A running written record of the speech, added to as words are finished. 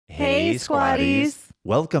Hey, Squaddies.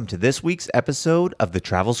 Welcome to this week's episode of the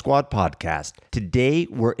Travel Squad podcast. Today,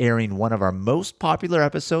 we're airing one of our most popular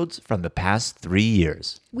episodes from the past 3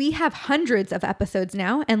 years. We have hundreds of episodes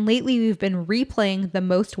now, and lately we've been replaying the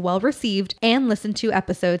most well-received and listened to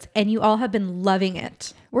episodes, and you all have been loving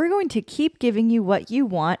it. We're going to keep giving you what you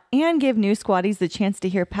want and give new Squaddies the chance to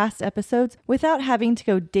hear past episodes without having to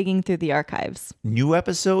go digging through the archives. New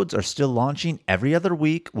episodes are still launching every other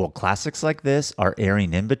week, while classics like this are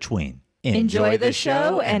airing in between. Enjoy the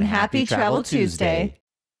show and happy Travel Tuesday.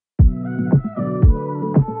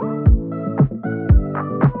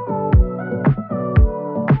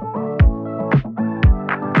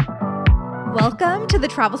 Welcome to the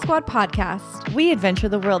Travel Squad podcast. We adventure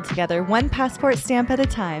the world together, one passport stamp at a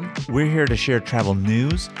time. We're here to share travel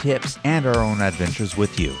news, tips, and our own adventures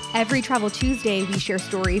with you. Every Travel Tuesday, we share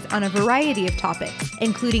stories on a variety of topics,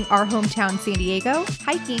 including our hometown San Diego,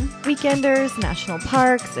 hiking, Weekenders, national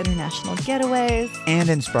parks, international getaways. And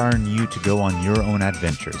inspiring you to go on your own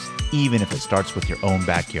adventures, even if it starts with your own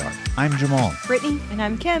backyard. I'm Jamal. Brittany, And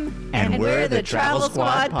I'm Kim. And we're the Travel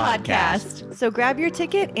Squad podcast. So grab your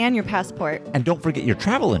ticket and your passport. And don't forget your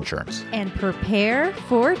travel insurance. and prepare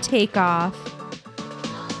for takeoff.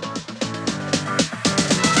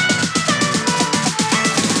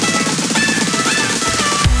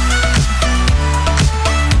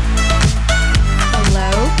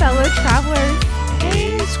 Hello, fellow travelers.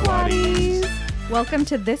 Hey, Squaddies. Welcome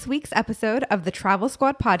to this week's episode of the Travel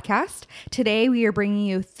Squad podcast. Today, we are bringing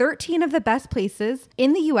you 13 of the best places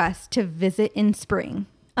in the U.S. to visit in spring.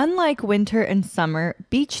 Unlike winter and summer,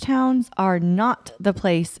 beach towns are not the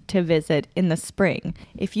place to visit in the spring.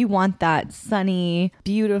 If you want that sunny,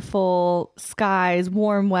 beautiful skies,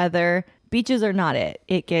 warm weather, beaches are not it.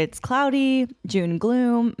 It gets cloudy, June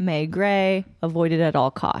gloom, May gray, avoid it at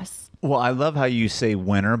all costs. Well, I love how you say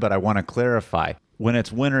winter, but I want to clarify. When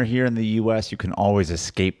it's winter here in the U.S., you can always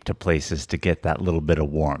escape to places to get that little bit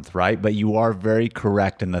of warmth, right? But you are very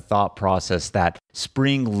correct in the thought process that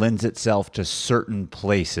spring lends itself to certain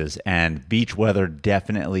places, and beach weather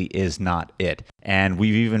definitely is not it. And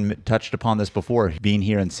we've even touched upon this before, being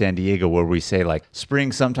here in San Diego, where we say like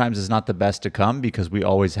spring sometimes is not the best to come because we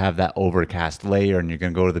always have that overcast layer and you're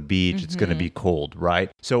going to go to the beach. It's going to be cold,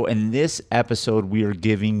 right? So in this episode, we are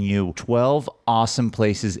giving you 12 awesome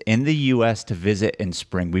places in the U.S. to visit in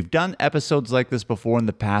spring. We've done episodes like this before in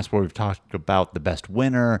the past where we've talked about the best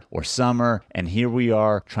winter or summer. And here we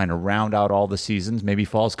are trying to round out all the seasons. Maybe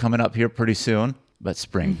fall's coming up here pretty soon, but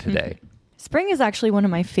spring today. Spring is actually one of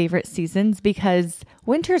my favorite seasons because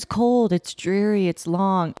winter's cold, it's dreary, it's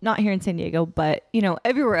long. Not here in San Diego, but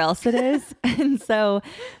everywhere else it is. And so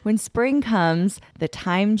when spring comes, the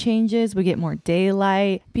time changes, we get more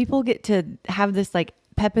daylight. People get to have this like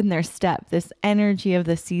pep in their step, this energy of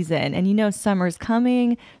the season. And summer's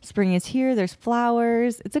coming, spring is here, there's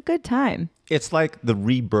flowers. It's a good time. It's like the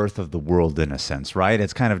rebirth of the world in a sense, right?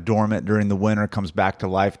 It's kind of dormant during the winter, comes back to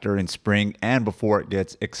life during spring, and before it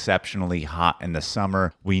gets exceptionally hot in the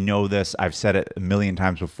summer. We know this. I've said it a million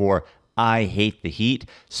times before. I hate the heat.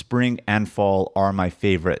 Spring and fall are my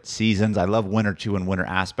favorite seasons. I love winter too in winter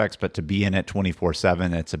aspects, but to be in it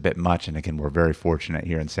 24/7, it's a bit much. And again, we're very fortunate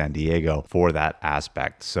here in San Diego for that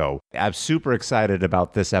aspect. So I'm super excited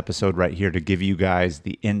about this episode right here to give you guys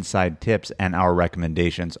the inside tips and our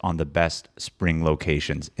recommendations on the best spring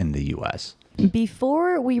locations in the U.S.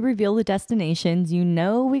 Before we reveal the destinations,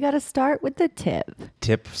 we got to start with the tip.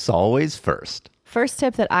 Tips always first. First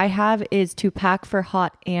tip that I have is to pack for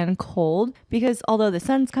hot and cold because although the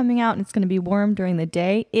sun's coming out and it's going to be warm during the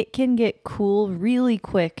day, it can get cool really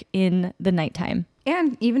quick in the nighttime.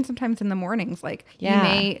 And even sometimes in the mornings, you Yeah.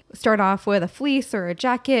 may start off with a fleece or a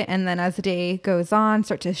jacket, and then as the day goes on,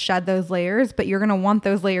 start to shed those layers, but you're going to want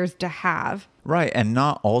those layers to have. Right, and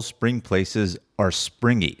not all spring places are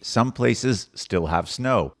springy. Some places still have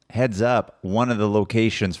snow. Heads up, one of the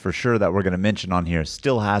locations for sure that we're going to mention on here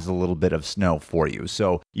still has a little bit of snow for you.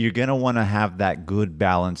 So you're going to want to have that good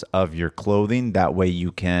balance of your clothing. That way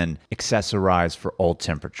you can accessorize for all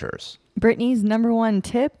temperatures. Brittany's number one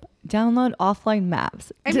tip, download offline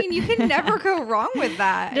maps. I mean, you can never go wrong with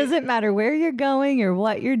that. Doesn't matter where you're going or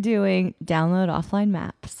what you're doing, download offline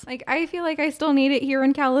maps. I feel like I still need it here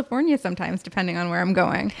in California sometimes, depending on where I'm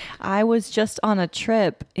going. I was just on a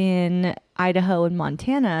trip in Idaho and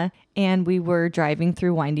Montana, and we were driving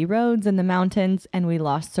through windy roads in the mountains, and we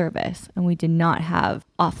lost service, and we did not have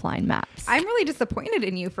offline maps. I'm really disappointed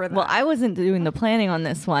in you for that. Well, I wasn't doing the planning on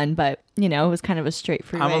this one, but it was kind of a straight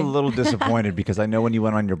freeway. I'm a little disappointed because I know when you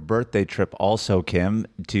went on your birthday trip also, Kim,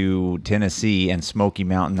 to Tennessee and Smoky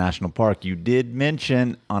Mountain National Park, you did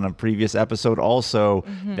mention on a previous episode also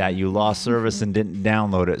that you lost service and didn't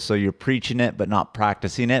download it. So you're preaching it but not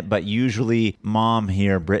practicing it. But usually mom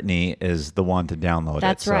here, Brittany, is the one to download it.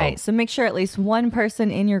 That's right. So make sure at least one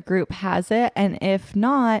person in your group has it. And if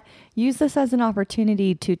not, use this as an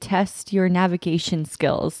opportunity to test your navigation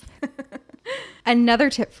skills. Another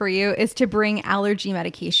tip for you is to bring allergy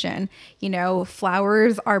medication.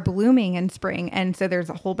 Flowers are blooming in spring, and so there's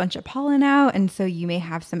a whole bunch of pollen out, and so you may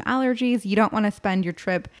have some allergies. You don't want to spend your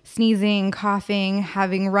trip sneezing, coughing,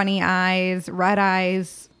 having runny eyes, red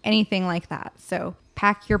eyes, anything like that. So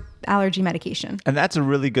pack your allergy medication. And that's a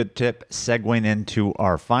really good tip, segueing into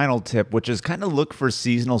our final tip, which is kind of look for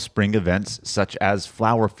seasonal spring events such as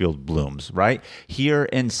flower field blooms, right? Here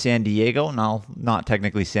in San Diego, now not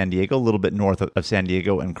technically San Diego, a little bit north of San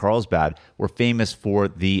Diego and Carlsbad, we're famous for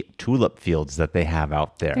the tulip fields that they have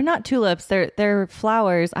out there. They're not tulips. They're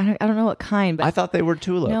flowers. I don't know what kind, but I thought they were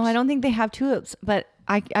tulips. No, I don't think they have tulips, but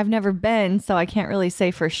I've never been, so I can't really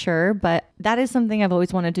say for sure, but that is something I've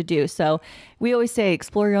always wanted to do. So we always say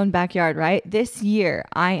explore your own backyard, right? This year,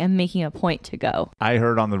 I am making a point to go. I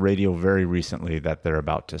heard on the radio very recently that they're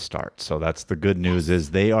about to start. So that's the good news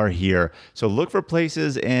is they are here. So look for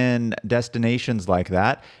places and destinations like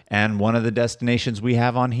that. And one of the destinations we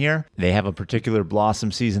have on here, they have a particular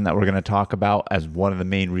blossom season that we're going to talk about as one of the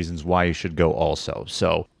main reasons why you should go also.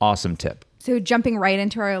 So awesome tip. So jumping right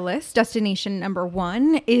into our list, destination number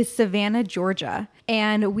 1 is Savannah, Georgia.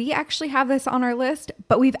 And we actually have this on our list,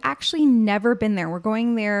 but we've actually never been there. We're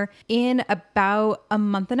going there in about a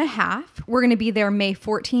month and a half. We're going to be there May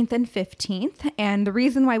 14th and 15th. And the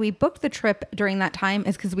reason why we booked the trip during that time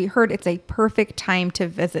is because we heard it's a perfect time to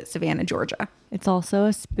visit Savannah, Georgia. It's also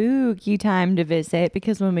a spooky time to visit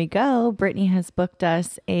because when we go, Brittany has booked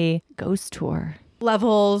us a ghost tour.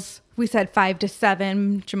 Levels, we said 5 to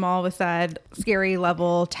 7. Jamal was said scary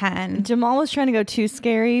level 10. Jamal was trying to go too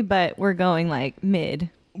scary, but we're going like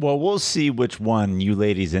mid. Well, we'll see which one you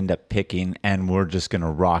ladies end up picking, and we're just going to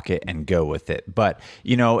rock it and go with it. But,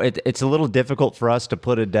 it's a little difficult for us to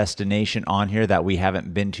put a destination on here that we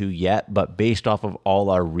haven't been to yet. But based off of all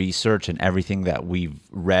our research and everything that we've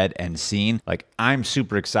read and seen, I'm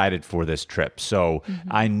super excited for this trip. So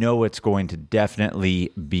I know it's going to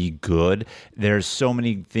definitely be good. There's so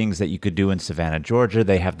many things that you could do in Savannah, Georgia.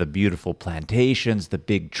 They have the beautiful plantations, the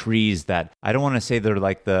big trees that I don't want to say they're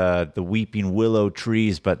like the weeping willow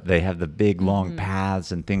trees, but they have the big long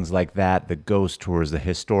paths and things like that, the ghost tours, the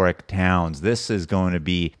historic towns. This is going to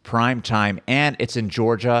be prime time, and it's in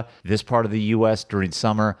Georgia, this part of the U.S. during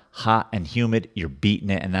summer, hot and humid. You're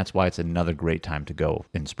beating it, and that's why it's another great time to go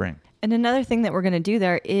in spring. And another thing that we're going to do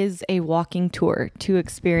there is a walking tour to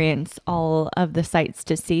experience all of the sights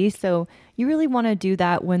to see. So you really want to do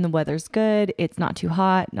that when the weather's good, it's not too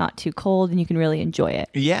hot, not too cold, and you can really enjoy it.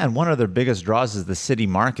 Yeah, and one of their biggest draws is the city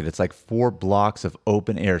market. It's like 4 blocks of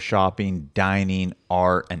open air shopping, dining,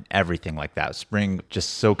 art, and everything like that. Spring just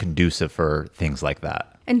so conducive for things like that.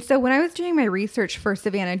 And so when I was doing my research for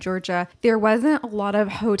Savannah, Georgia, there wasn't a lot of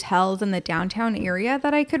hotels in the downtown area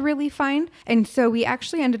that I could really find. And so we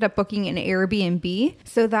actually ended up booking an Airbnb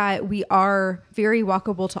so that we are very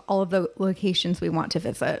walkable to all of the locations we want to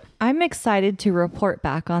visit. I'm excited to report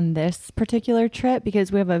back on this particular trip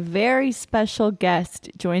because we have a very special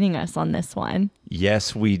guest joining us on this one.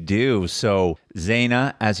 Yes, we do. So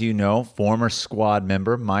Zaina, as you know, former squad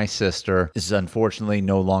member, my sister, is unfortunately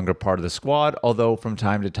no longer part of the squad, although from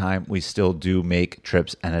time to time we still do make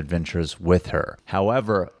trips and adventures with her.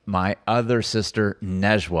 However, my other sister,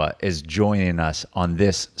 Nejwa, is joining us on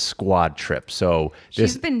this squad trip. So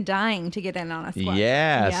she's been dying to get in on a squad.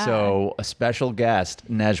 Yeah, so a special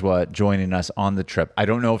guest, Nejwa, joining us on the trip. I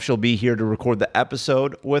don't know if she'll be here to record the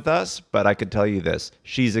episode with us, but I could tell you this.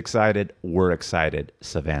 She's excited. We're excited.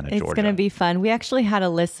 Savannah, Georgia. It's going to be fun. We actually had a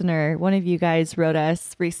listener, one of you guys wrote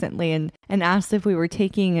us recently and asked if we were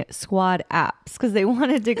taking squad apps because they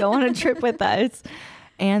wanted to go on a trip with us.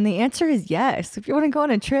 And the answer is yes. If you want to go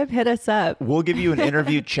on a trip, hit us up. We'll give you an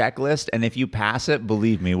interview checklist, and if you pass it,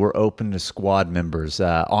 believe me, we're open to squad members,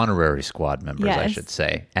 honorary squad members, I Yes. should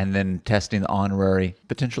say. And then testing the honorary,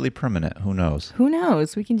 potentially permanent. Who knows? Who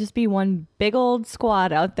knows? We can just be one big old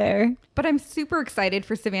squad out there. But I'm super excited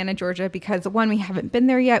for Savannah, Georgia, because one, we haven't been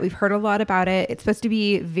there yet. We've heard a lot about it. It's supposed to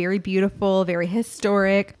be very beautiful, very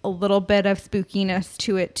historic, a little bit of spookiness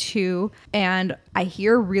to it too. And I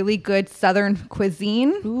hear really good Southern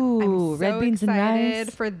cuisine. Ooh, I'm so red beans and excited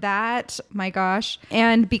rice. for that. My gosh.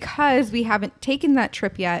 And because we haven't taken that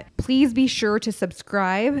trip yet, please be sure to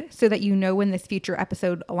subscribe so that you know when this future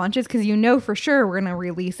episode launches, because you know for sure we're going to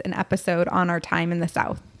release an episode on our time in the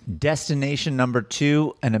South. Destination number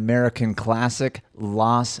 2, an American classic,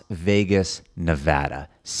 Las Vegas, Nevada.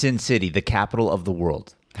 Sin City, the capital of the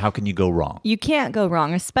world. How can you go wrong? You can't go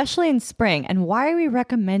wrong, especially in spring. And why are we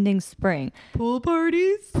recommending spring? Pool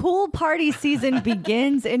parties? Pool party season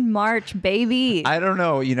begins in March, baby. I don't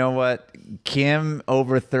know. You know what? Kim,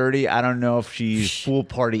 over 30, I don't know if she's pool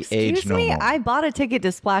party age Excuse no me, more. I bought a ticket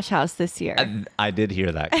to Splash House this year. I did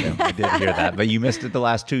hear that, Kim. I did hear that. But you missed it the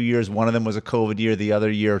last 2 years. One of them was a COVID year. The other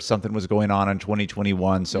year, something was going on in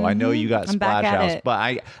 2021. So I know you got I'm back Splash at House. it.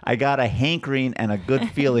 But I got a hankering and a good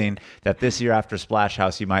feeling that this year after Splash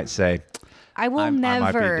House, you might say, I will I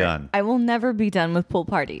might be never. done. I will never be done with pool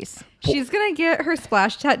parties. She's going to get her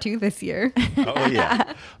splash tattoo this year. oh,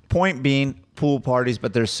 yeah. Point being, pool parties,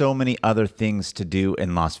 but there's so many other things to do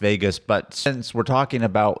in Las Vegas. But since we're talking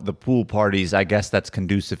about the pool parties, I guess that's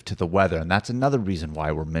conducive to the weather. And that's another reason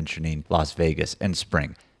why we're mentioning Las Vegas in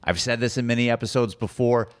spring. I've said this in many episodes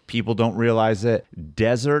before. People don't realize it.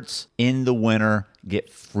 Deserts in the winter get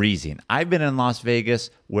freezing. I've been in Las Vegas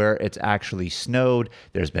where it's actually snowed.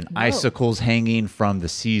 There's been icicles hanging from the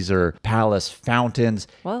Caesar Palace fountains.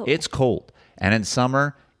 Whoa. It's cold. And in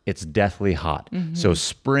summer, it's deathly hot. So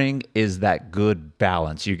spring is that good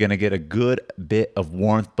balance. You're going to get a good bit of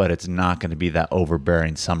warmth, but it's not going to be that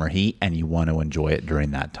overbearing summer heat, and you want to enjoy it during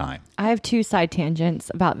that time. I have 2 side tangents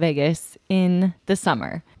about Vegas in the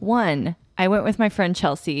summer. One, I went with my friend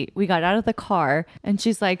Chelsea. We got out of the car and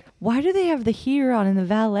she's like, why do they have the heater on in the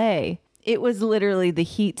valet? It was literally the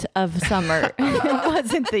heat of summer. It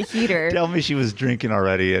wasn't the heater. Tell me she was drinking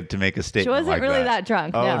already to make a statement. She wasn't like really that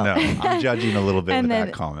drunk, Oh, no. I'm judging a little bit with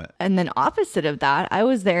that comment. And then opposite of that, I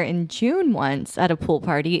was there in June once at a pool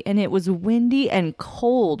party and it was windy and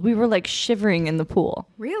cold. We were like shivering in the pool.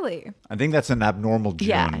 Really? I think that's an abnormal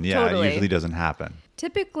June. Yeah, totally. It usually doesn't happen.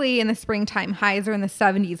 Typically in the springtime, highs are in the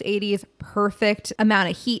 70s, 80s, perfect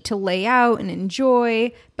amount of heat to lay out and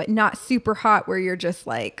enjoy, but not super hot where you're just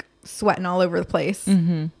like sweating all over the place.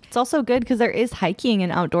 It's also good because there is hiking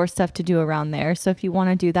and outdoor stuff to do around there. So if you want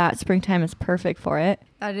to do that, springtime is perfect for it.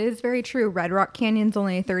 That is very true. Red Rock Canyon's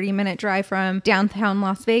only a 30-minute drive from downtown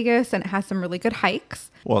Las Vegas, and it has some really good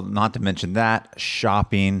hikes. Well, not to mention that,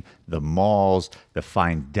 shopping, the malls, the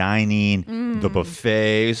fine dining, the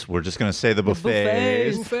buffets. We're just going to say the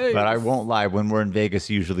buffets. buffets. But I won't lie, when we're in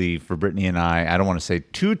Vegas, usually for Brittany and I don't want to say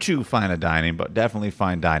too fine a dining, but definitely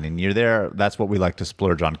fine dining. You're there, that's what we like to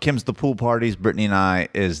splurge on. Kim's the pool parties, Brittany and I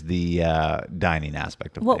is the dining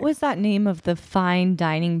aspect of What things. was that name of the fine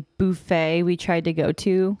dining buffet we tried to go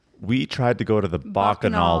to? We tried to go to the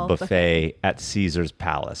Bacchanal buffet at Caesar's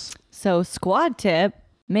Palace. So squad tip,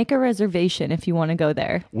 make a reservation if you want to go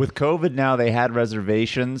there. With COVID now, they had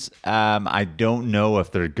reservations. I don't know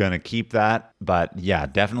if they're going to keep that, but yeah,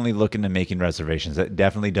 definitely look into making reservations. It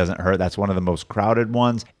definitely doesn't hurt. That's one of the most crowded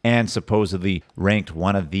ones and supposedly ranked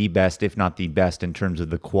one of the best, if not the best, in terms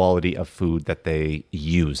of the quality of food that they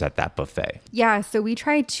use at that buffet. Yeah, so we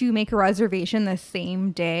tried to make a reservation the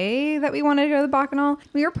same day that we wanted to go to the Bacchanal.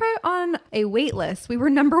 We were put on a wait list. We were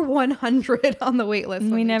number 100 on the wait list.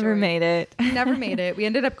 We never made it, Never made it. We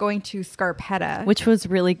ended up going to Scarpetta. which was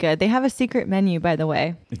really good. They have a secret menu, by the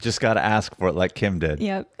way. You just got to ask for it like Kim did.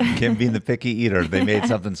 Yep. Kim being the picky eater, they made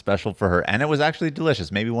something special for her. And it was actually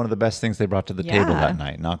delicious. Maybe one of the best things they brought to the table Yeah. that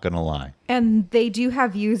night. Not going to lie. And they do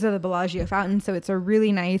have views of the Bellagio fountain, so it's a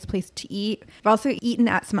really nice place to eat. I've also eaten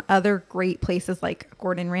at some other great places like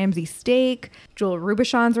Gordon Ramsay Steak, Joel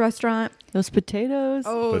Robuchon's restaurant. Those potatoes.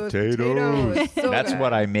 Oh, those Potatoes. potatoes. So That's good.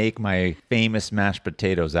 what I make my famous mashed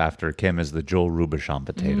potatoes after. Kim is the Joel Robuchon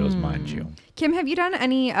potatoes, mind you. Kim, have you done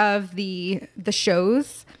any of the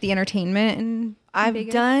shows, the entertainment in I've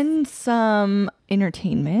Vegas? done some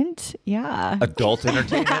entertainment. Yeah. Adult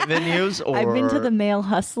entertainment venues? Or... I've been to the Male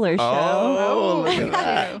Hustler show. Oh, look at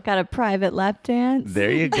that. Got a private lap dance.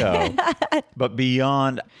 There you go. But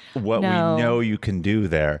beyond what we know you can do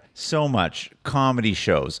there, so much comedy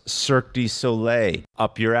shows, Cirque du Soleil,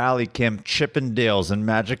 up your alley, Kim, Chippendales and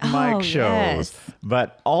Magic Mike shows, yes.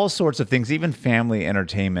 but all sorts of things, even family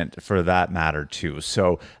entertainment for that matter too.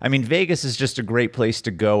 So, I mean, Vegas is just a great place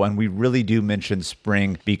to go, and we really do mention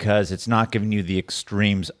spring because it's not giving you the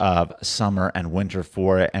extremes of summer and winter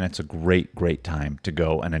for it, and it's a great, great time to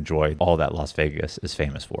go and enjoy all that Las Vegas is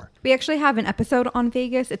famous for. We actually have an episode on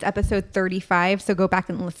Vegas. It's episode 35, so go back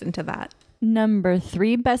and listen to that. Number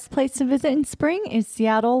 3 best place to visit in spring is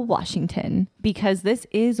Seattle, Washington, because this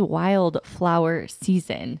is wildflower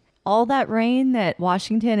season. All that rain that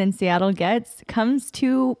Washington and Seattle gets comes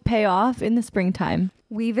to pay off in the springtime.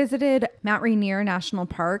 We visited Mount Rainier National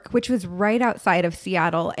Park, which was right outside of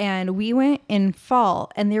Seattle, and we went in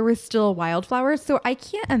fall and there was still wildflowers. So I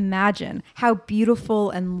can't imagine how beautiful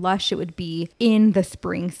and lush it would be in the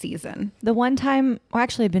spring season. The one time, well,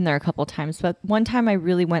 actually I've been there a couple times, but one time I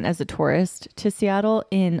really went as a tourist to Seattle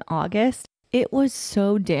in August. It was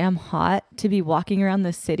so damn hot to be walking around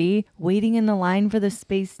the city, waiting in the line for the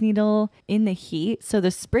Space Needle in the heat. So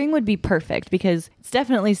the spring would be perfect because it's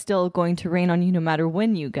definitely still going to rain on you no matter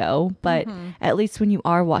when you go. But at least when you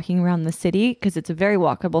are walking around the city, because it's a very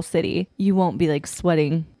walkable city, you won't be like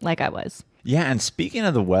sweating like I was. Yeah, and speaking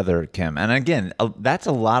of the weather, Kim, and again, that's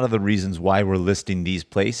a lot of the reasons why we're listing these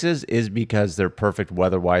places is because they're perfect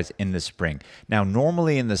weather-wise in the spring. Now,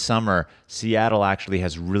 normally in the summer, Seattle actually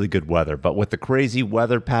has really good weather, but with the crazy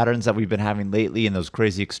weather patterns that we've been having lately and those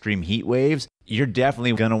crazy extreme heat waves, you're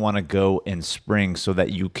definitely going to want to go in spring so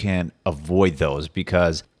that you can avoid those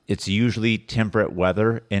because it's usually temperate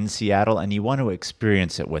weather in Seattle, and you want to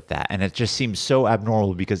experience it with that. And it just seems so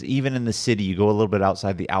abnormal because even in the city, you go a little bit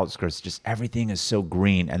outside the outskirts, just everything is so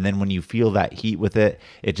green. And then when you feel that heat with it,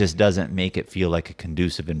 it just doesn't make it feel like a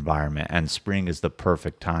conducive environment. And spring is the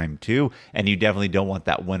perfect time too. And you definitely don't want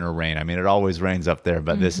that winter rain. I mean, it always rains up there,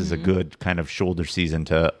 but this is a good kind of shoulder season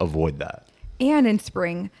to avoid that. And in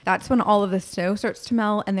spring, that's when all of the snow starts to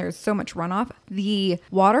melt and there's so much runoff. The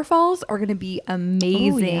waterfalls are going to be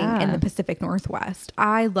amazing in the Pacific Northwest.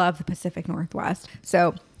 I love the Pacific Northwest.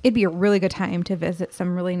 So it'd be a really good time to visit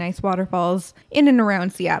some really nice waterfalls in and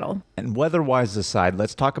around Seattle. And weather-wise aside,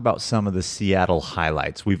 let's talk about some of the Seattle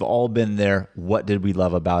highlights. We've all been there. What did we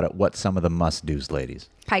love about it? What's some of the must-dos, ladies?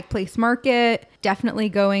 Pike Place Market, definitely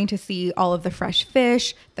going to see all of the fresh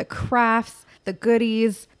fish, the crafts, the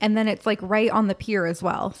goodies, and then it's like right on the pier as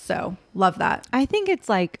well. So love that. I think it's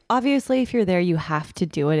like, obviously if you're there, you have to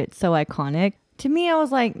do it. It's so iconic. To me, I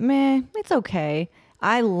was like, meh, it's okay.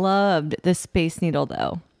 I loved the Space Needle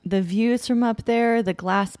though. The views from up there, the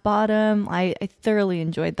glass bottom, I thoroughly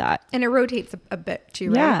enjoyed that. And it rotates a bit too,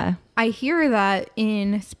 right? Yeah. I hear that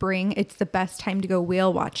in spring, it's the best time to go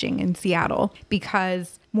whale watching in Seattle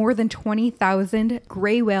because more than 20,000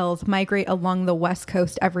 gray whales migrate along the West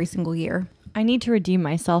Coast every single year. I need to redeem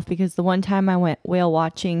myself because the one time I went whale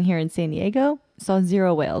watching here in San Diego, saw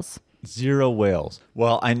 0 whales. 0 whales.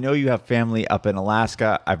 Well, I know you have family up in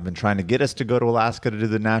Alaska. I've been trying to get us to go to Alaska to do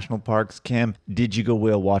the national parks. Kim, did you go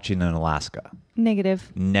whale watching in Alaska?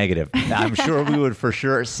 Negative. I'm sure we would for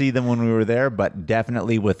sure see them when we were there, but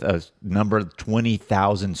definitely with a number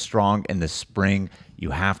 20,000 strong in the spring, you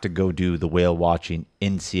have to go do the whale watching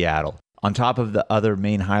in Seattle. On top of the other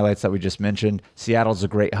main highlights that we just mentioned, Seattle's a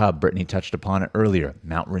great hub. Brittany touched upon it earlier.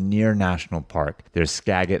 Mount Rainier National Park. There's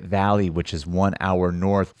Skagit Valley, which is 1 hour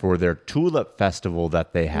north for their Tulip Festival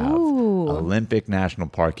that they have. Ooh. Olympic National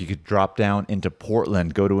Park. You could drop down into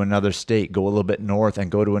Portland, go to another state, go a little bit north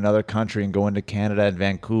and go to another country and go into Canada and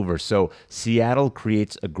Vancouver. So Seattle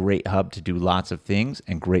creates a great hub to do lots of things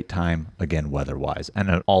and great time, again, weather-wise,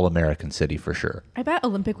 and an all-American city for sure. I bet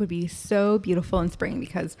Olympic would be so beautiful in spring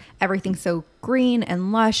because everything's so green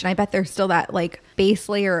and lush, and I bet there's still that like base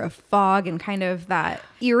layer of fog and kind of that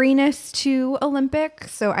eeriness to Olympic.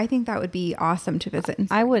 So I think that would be awesome to visit in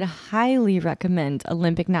spring. I would highly recommend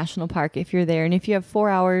Olympic National Park if you're there. And if you have 4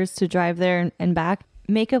 hours to drive there and back,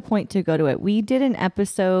 make a point to go to it. We did an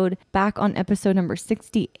episode back on episode number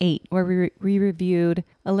 68 where we reviewed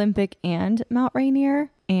Olympic and Mount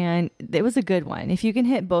Rainier. And it was a good one. If you can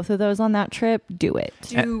hit both of those on that trip, do it.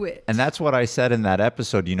 Do it. And that's what I said in that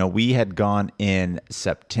episode. You know, we had gone in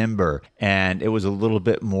September and it was a little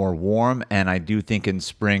bit more warm. And I do think in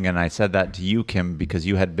spring, and I said that to you, Kim, because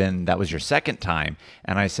you had been, that was your second time.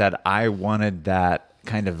 And I said, I wanted that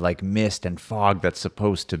kind of like mist and fog that's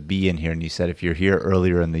supposed to be in here. And you said if you're here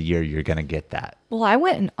earlier in the year, you're going to get that. Well, I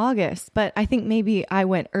went in August, but I think maybe I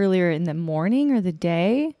went earlier in the morning or the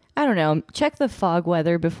day. I don't know. Check the fog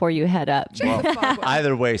weather before you head up.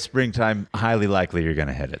 Either way, springtime, highly likely you're going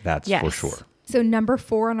to hit it. That's for sure. So number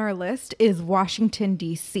 4 on our list is Washington,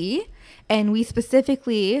 D.C. And we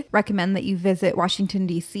specifically recommend that you visit Washington,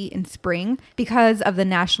 D.C. in spring because of the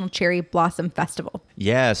National Cherry Blossom Festival.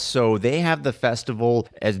 Yes, so they have the festival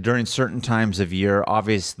as during certain times of year.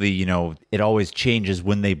 Obviously, you know, it always changes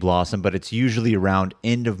when they blossom, but it's usually around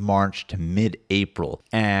end of March to mid-April.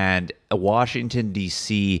 And Washington,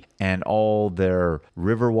 D.C. and all their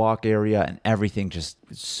Riverwalk area and everything just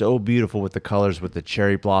so beautiful with the colors, with the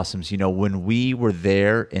cherry blossoms. You know, when we were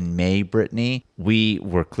there in May, Brittany, we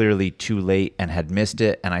were clearly too late and had missed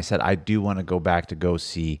it. And I said, I do want to go back to go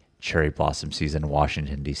see cherry blossom season in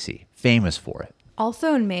Washington, D.C. Famous for it.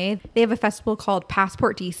 Also in May, they have a festival called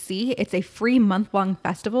Passport DC. It's a free month-long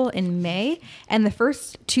festival in May, and the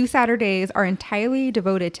first 2 Saturdays are entirely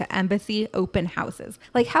devoted to embassy open houses.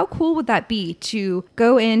 Like, how cool would that be to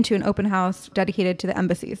go into an open house dedicated to the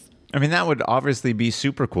embassies? I mean, that would obviously be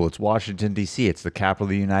super cool. It's Washington, D.C. It's the capital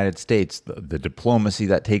of the United States. The diplomacy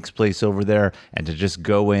that takes place over there, and to just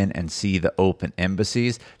go in and see the open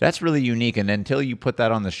embassies, that's really unique. And until you put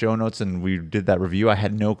that on the show notes and we did that review, I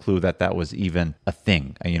had no clue that that was even a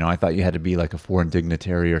thing. You know, I thought you had to be like a foreign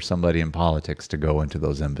dignitary or somebody in politics to go into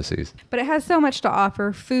those embassies. But it has so much to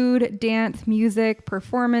offer: food, dance, music,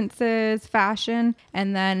 performances, fashion.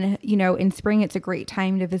 And then, you know, in spring, it's a great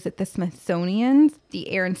time to visit the Smithsonian's. The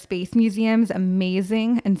Air and Space Museum's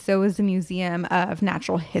amazing, and so is the Museum of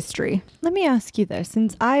Natural History. Let me ask you this,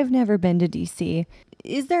 since I've never been to DC,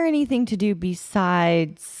 is there anything to do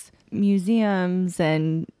besides museums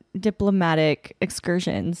and diplomatic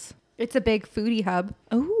excursions? It's a big foodie hub.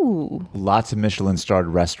 Oh, Lots of Michelin-starred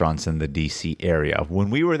restaurants in the D.C. area. When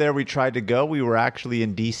we were there, we tried to go. We were actually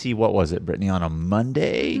in D.C., what was it, Brittany, on a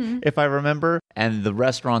Monday, if I remember? And the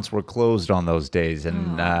restaurants were closed on those days,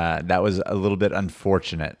 and that was a little bit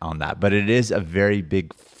unfortunate on that. But it is a very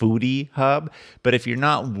big foodie hub. But if you're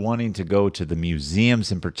not wanting to go to the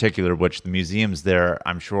museums in particular, which the museums there,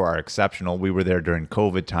 I'm sure, are exceptional. We were there during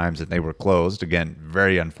COVID times, and they were closed. Again,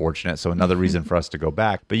 very unfortunate. So another reason for us to go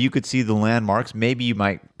back. But you could see the landmarks. Maybe you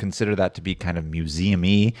might consider that to be kind of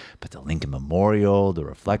museum-y, but the Lincoln Memorial, the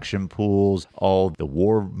reflection pools, all the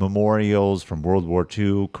war memorials from World War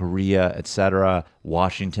II, Korea, etc.,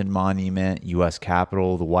 Washington Monument, U.S.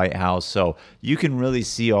 Capitol, the White House. So you can really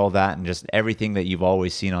see all that and just everything that you've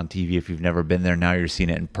always seen on TV. If you've never been there, now you're seeing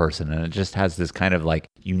it in person. And it just has this kind of like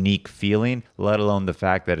unique feeling, let alone the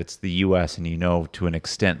fact that it's the U.S. and you know to an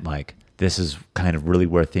extent like this is kind of really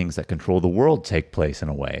where things that control the world take place in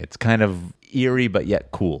a way. It's kind of eerie, but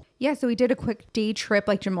yet cool. Yeah, so we did a quick day trip,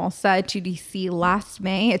 like Jamal said, to DC last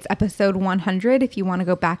May. It's episode 100 if you want to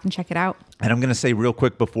go back and check it out. And I'm going to say real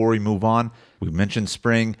quick before we move on, we mentioned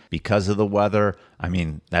spring because of the weather. I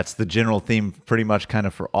mean, that's the general theme pretty much kind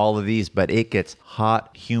of for all of these, but it gets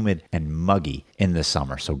hot, humid, and muggy in the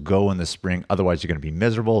summer. So go in the spring. Otherwise, you're going to be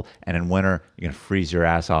miserable. And in winter, you're going to freeze your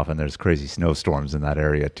ass off, and there's crazy snowstorms in that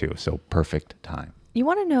area too. So perfect time. you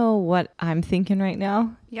want to know what I'm thinking right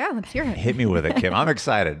now? Yeah, let's hear it. Hit me with it, Kim. I'm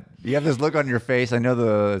excited. You have this look on your face. I know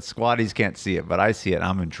the squatties can't see it, but I see it.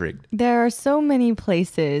 I'm intrigued. There are so many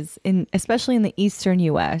places, especially in the eastern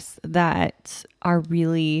U.S., that are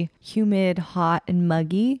really humid, hot, and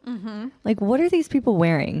muggy. Mm-hmm. Like, what are these people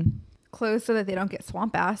wearing? Clothes so that they don't get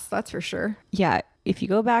swamp ass, that's for sure. Yeah. If you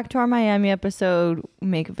go back to our Miami episode,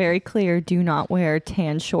 make it very clear, do not wear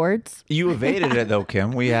tan shorts. You evaded it though,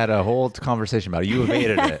 Kim. We had a whole conversation about it. You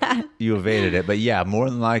evaded it. You evaded it. But yeah, more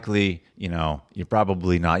than likely, you're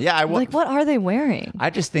probably not. Yeah, like, what are they wearing?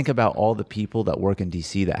 I just think about all the people that work in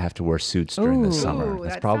D.C. that have to wear suits during the summer.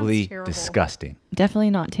 That's probably disgusting.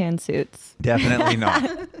 Definitely not tan suits. Definitely not.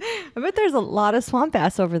 I bet there's a lot of swamp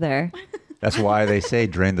ass over there. That's why they say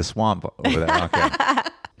drain the swamp over there. Okay.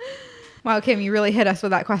 Wow, Kim, you really hit us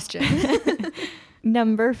with that question.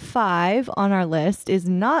 Number 5 on our list is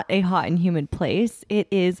not a hot and humid place. It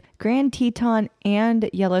is Grand Teton and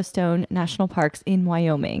Yellowstone National Parks in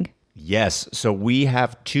Wyoming. Yes. So we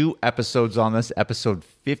have 2 episodes on this, episode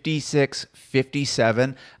 56,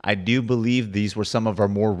 57. I do believe these were some of our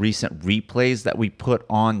more recent replays that we put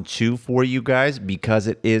on too for you guys because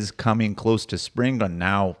it is coming close to spring, and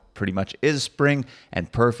now pretty much is spring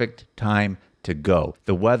and perfect time to go.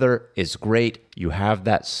 The weather is great. You have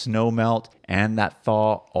that snow melt and that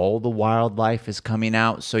thaw. All the wildlife is coming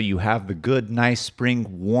out. So you have the good, nice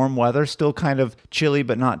spring warm weather, still kind of chilly,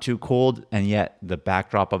 but not too cold. And yet the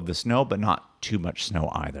backdrop of the snow, but not too much snow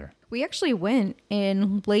either. We actually went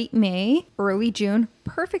in late May, early June.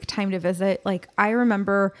 Perfect time to visit. Like, I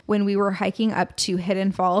remember when we were hiking up to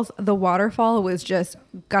Hidden Falls, the waterfall was just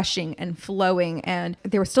gushing and flowing, and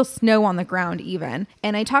there was still snow on the ground even.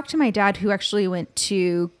 And I talked to my dad, who actually went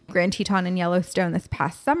to Grand Teton and Yellowstone this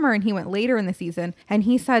past summer, and he went later in the season, and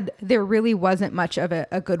he said there really wasn't much of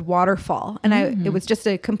a good waterfall. And it was just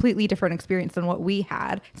a completely different experience than what we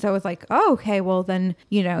had. So I was like, oh, okay, well then,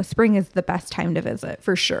 spring is the best time to visit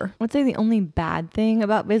for sure. I would say the only bad thing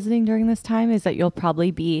about visiting during this time is that you'll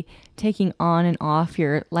probably be taking on and off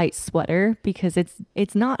your light sweater, because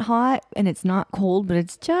it's not hot and it's not cold, but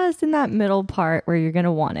it's just in that middle part where you're going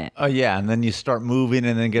to want it. Oh, yeah. And then you start moving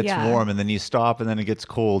and then it gets warm, and then you stop and then it gets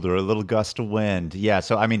cold, or a little gust of wind. Yeah.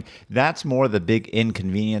 So, I mean, that's more the big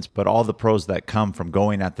inconvenience, but all the pros that come from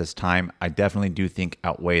going at this time, I definitely do think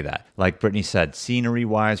outweigh that. Like Brittany said, scenery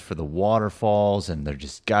wise for the waterfalls, and they're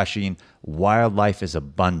just gushing. Wildlife is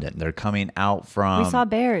abundant. They're coming out from... We saw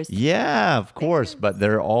bears. Yeah, of course. But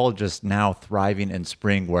they're all just now thriving in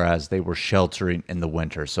spring, whereas they were sheltering in the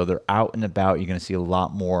winter. So they're out and about. You're going to see a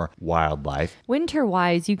lot more wildlife.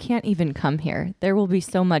 Winter-wise, you can't even come here. There will be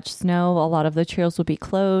so much snow. A lot of the trails will be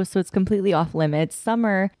closed, so it's completely off limits.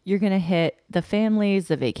 Summer, you're going to hit the families,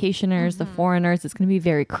 the vacationers, the foreigners. It's going to be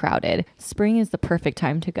very crowded. Spring is the perfect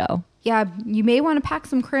time to go. Yeah, you may want to pack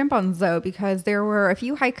some crampons though, because there were a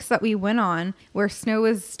few hikes that we went on where snow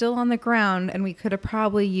was still on the ground, and we could have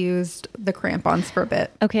probably used the crampons for a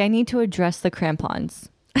bit. Okay, I need to address the crampons.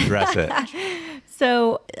 Dress it.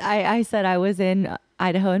 So I said I was in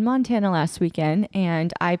Idaho and Montana last weekend,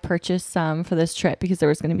 and I purchased some for this trip because there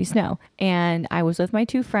was going to be snow. And I was with my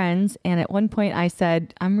two friends, and at one point I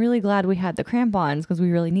said, I'm really glad we had the crampons because we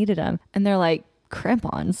really needed them. And they're like,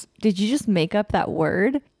 crampons? Did you just make up that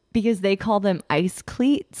word? Because they call them ice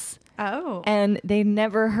cleats. Oh. And they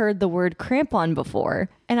never heard the word crampon before.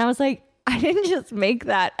 And I was like, I didn't just make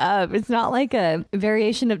that up. It's not like a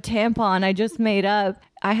variation of tampon I just made up.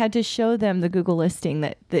 I had to show them the Google listing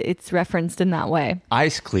that it's referenced in that way.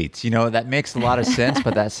 Ice cleats, that makes a lot of sense,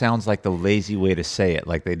 but that sounds like the lazy way to say it.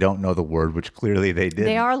 Like they don't know the word, which clearly they did.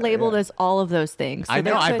 They are labeled as all of those things. So I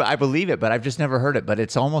know, I believe it, but I've just never heard it. But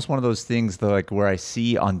it's almost one of those things that, like, where I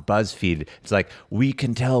see on BuzzFeed, it's like, we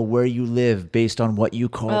can tell where you live based on what you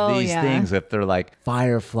call these things. If they're like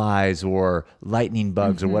fireflies or lightning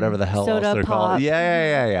bugs or whatever the hell Soda else they're pop. called.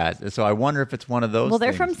 Yeah. So I wonder if it's one of those Well,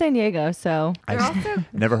 they're things. from San Diego, so They're also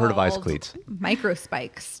Never heard of ice called cleats. Micro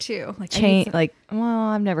spikes too. Like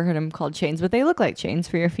I've never heard them called chains, but they look like chains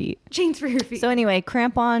for your feet. chains for your feet. So anyway,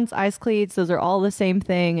 crampons, ice cleats, those are all the same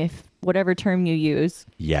thing, if whatever term you use.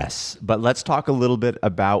 Yes, but let's talk a little bit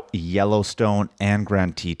about Yellowstone and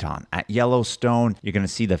Grand Teton. At Yellowstone, you're going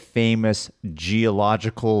to see the famous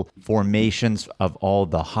geological formations of all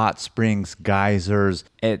the hot springs, geysers.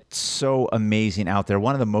 It's so amazing out there.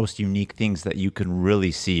 One of the most unique things that you can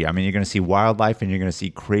really see. I mean, you're going to see wildlife and you're going to see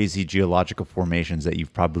crazy geological formations that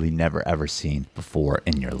you've probably never ever seen before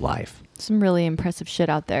in your life. Some really impressive shit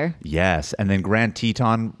out there. Yes. And then Grand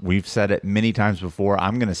Teton, we've said it many times before.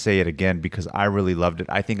 I'm going to say it again because I really loved it.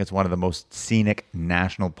 I think it's one of the most scenic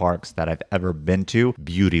national parks that I've ever been to,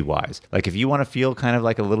 beauty-wise. Like, if you want to feel kind of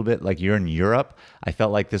like a little bit like you're in Europe, I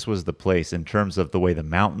felt like this was the place in terms of the way the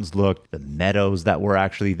mountains looked, the meadows that were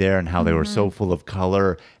actually there and how they were so full of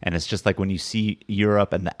color. And it's just like when you see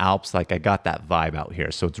Europe and the Alps, like I got that vibe out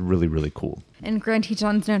here. So it's really, really cool. And Grand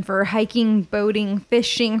Teton's known for hiking, boating,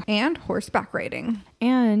 fishing, and horseback riding.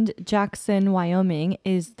 And Jackson, Wyoming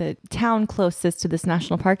is the town closest to this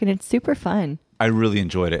national park, and it's super fun. I really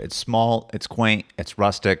enjoyed it. It's small, it's quaint, it's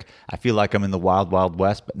rustic. I feel like I'm in the wild, wild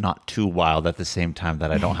west, but not too wild at the same time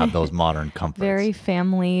that I don't have those modern comforts. Very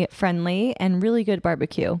family friendly and really good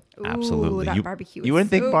barbecue. Absolutely. Ooh, that barbecue. You wouldn't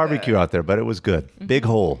think so barbecue good. out there, but it was good. Big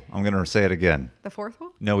hole. I'm going to say it again. The fourth hole?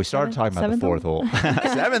 No, we started talking about the Seventh fourth hole.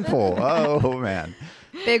 Seventh hole. Oh, man.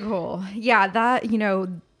 Big hole. Yeah,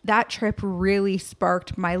 that trip really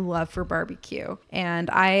sparked my love for barbecue. And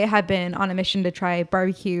I have been on a mission to try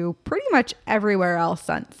barbecue pretty much everywhere else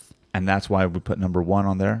since. And that's why we put number 1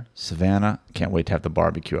 on there. Savannah. Can't wait to have the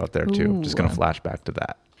barbecue out there, too. Ooh. Just going to flash back to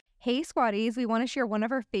that. Hey Squatties, we want to share one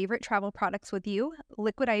of our favorite travel products with you.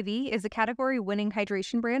 Liquid IV is a category-winning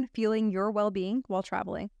hydration brand fueling your well-being while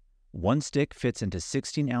traveling. One stick fits into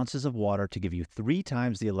 16 ounces of water to give you 3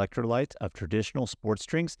 times the electrolytes of traditional sports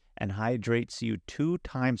drinks and hydrates you 2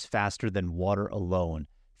 times faster than water alone.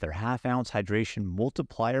 Their half-ounce hydration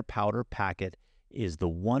multiplier powder packet is the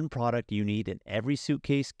one product you need in every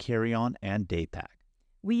suitcase, carry-on, and day pack.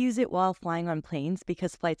 We use it while flying on planes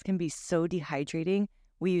because flights can be so dehydrating.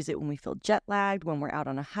 We use it when we feel jet lagged, when we're out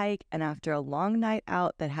on a hike, and after a long night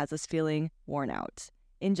out that has us feeling worn out.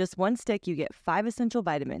 In just one stick, you get 5 essential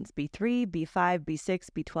vitamins, B3, B5, B6,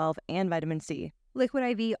 B12, and vitamin C.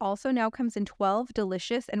 Liquid IV also now comes in 12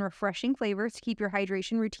 delicious and refreshing flavors to keep your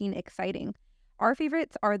hydration routine exciting. Our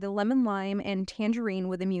favorites are the lemon lime and tangerine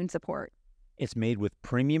with immune support. It's made with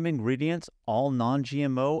premium ingredients, all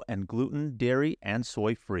non-GMO and gluten, dairy, and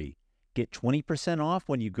soy-free. Get 20% off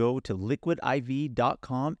when you go to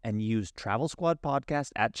liquidiv.com and use Travel Squad Podcast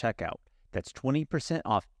at checkout. That's 20%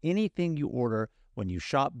 off anything you order when you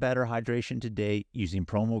shop Better Hydration today using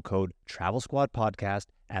promo code Travel Squad Podcast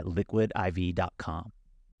at liquidiv.com.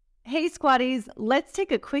 Hey Squatties, let's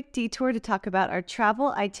take a quick detour to talk about our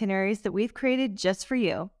travel itineraries that we've created just for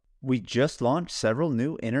you. We just launched several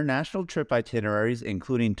new international trip itineraries,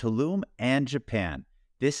 including Tulum and Japan.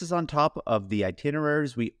 This is on top of the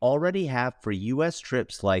itineraries we already have for U.S.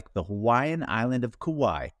 trips like the Hawaiian island of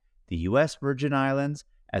Kauai, the U.S. Virgin Islands,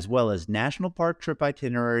 as well as national park trip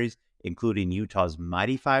itineraries, including Utah's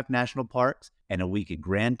Mighty Five National Parks and a week at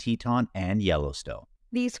Grand Teton and Yellowstone.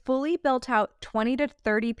 These fully built out 20 to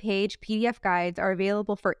 30 page PDF guides are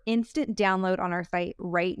available for instant download on our site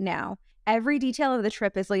right now. Every detail of the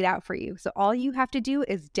trip is laid out for you, so all you have to do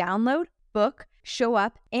is download, book, show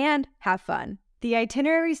up, and have fun. The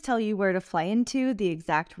itineraries tell you where to fly into, the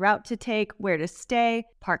exact route to take, where to stay,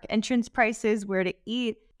 park entrance prices, where to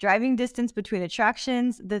eat, driving distance between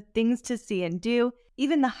attractions, the things to see and do,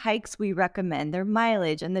 even the hikes we recommend, their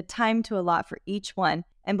mileage, and the time to allot for each one.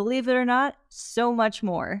 And believe it or not, so much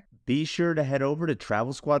more. Be sure to head over to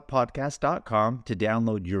TravelSquadPodcast.com to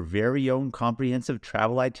download your very own comprehensive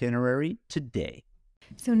travel itinerary today.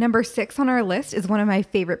 So number 6 on our list is one of my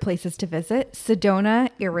favorite places to visit, Sedona,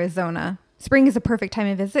 Arizona. Spring is a perfect time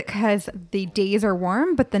to visit because the days are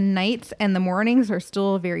warm, but the nights and the mornings are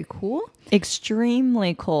still very cool.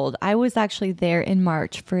 Extremely cold. I was actually there in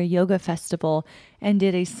March for a yoga festival and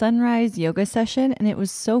did a sunrise yoga session, and it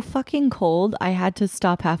was so fucking cold, I had to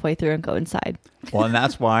stop halfway through and go inside. Well, and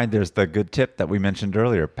that's why there's the good tip that we mentioned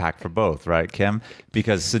earlier, pack for both, right, Kim?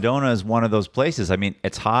 Because Sedona is one of those places. I mean,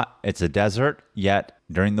 it's hot, it's a desert, yet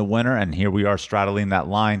during the winter, and here we are straddling that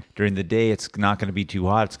line, during the day, it's not going to be too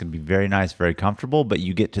hot. It's going to be very nice, very comfortable, but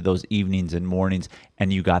you get to those evenings and mornings,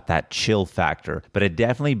 and you got that chill factor. But it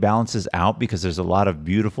definitely balances out because there's a lot of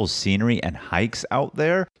beautiful scenery and hikes out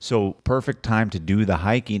there. So perfect time to do the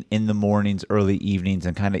hiking in the mornings, early evenings,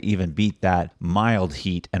 and kind of even beat that mild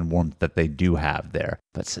heat and warmth that they do have there.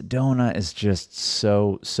 But Sedona is just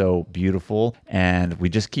so beautiful, and we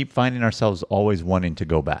just keep finding ourselves always wanting to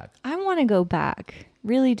go back. I want to go back.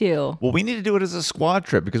 Really do. Well, we need to do it as a squad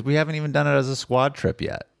trip because we haven't even done it as a squad trip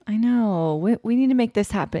yet. I know. We need to make this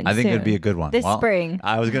happen I think soon. it'd be a good one. This spring.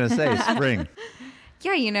 I was going to say spring.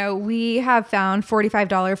 Yeah, you know, we have found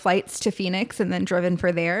 $45 flights to Phoenix and then driven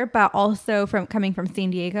for there, but also coming from San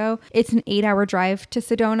Diego, it's an 8-hour drive to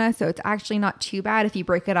Sedona. So it's actually not too bad if you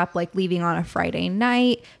break it up, like leaving on a Friday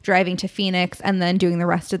night, driving to Phoenix, and then doing the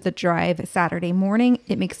rest of the drive Saturday morning.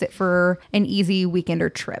 It makes it for an easy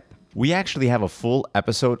weekender trip. We actually have a full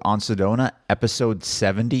episode on Sedona, episode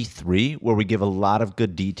 73, where we give a lot of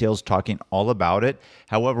good details talking all about it.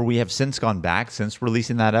 However, we have since gone back since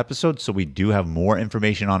releasing that episode, so we do have more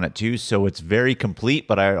information on it too. So it's very complete,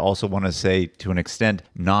 but I also want to say to an extent,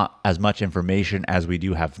 not as much information as we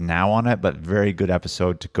do have now on it, but very good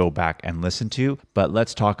episode to go back and listen to. But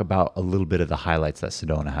let's talk about a little bit of the highlights that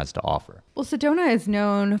Sedona has to offer. Well, Sedona is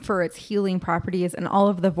known for its healing properties and all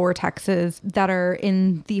of the vortexes that are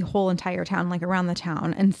in the whole entire town, like around the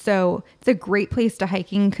town. And so it's a great place to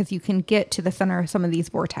hiking because you can get to the center of some of these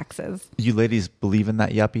vortexes. You ladies believe in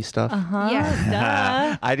that yuppie stuff?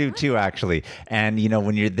 Yeah. I do too, actually. And, you know,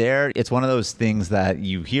 when you're there, it's one of those things that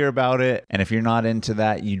you hear about it. And if you're not into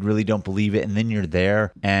that, you really don't believe it. And then you're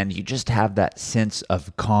there and you just have that sense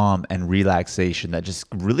of calm and relaxation that just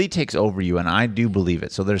really takes over you. And I do believe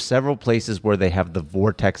it. So there's several places where they have the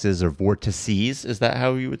vortexes or vortices. Is that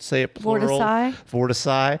how you would say it? Plural?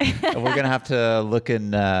 Vortici. And we're going to have to look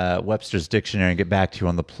in Webster's dictionary and get back to you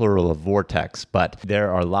on the plural of vortex. But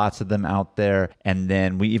there are lots of them out there. And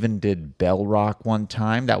then we even did Bell Rock one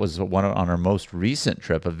time. That was one on our most recent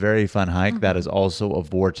trip, a very fun hike. That is also a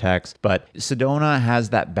vortex. But Sedona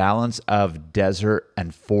has that balance of desert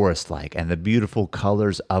and forest-like and the beautiful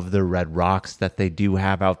colors of the red rocks that they do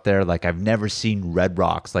have out there. Like I've never seen red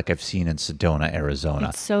rocks like I've seen in Sedona, Arizona.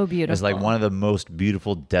 It's so beautiful. It's like one of the most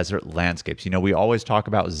beautiful desert landscapes. You know, we always talk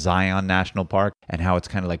about Zion National Park and how it's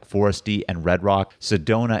kind of like foresty and red rock.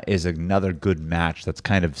 Sedona is another good match that's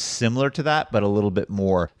kind of similar to that, but a little bit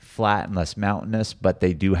more flat and less mountainous. But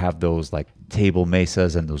they do have those like table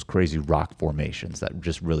mesas and those crazy rock formations that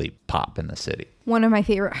just really pop in the city. One of my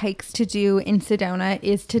favorite hikes to do in Sedona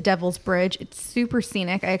is to Devil's Bridge. It's super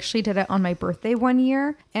scenic. I actually did it on my birthday one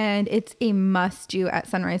year, and it's a must do at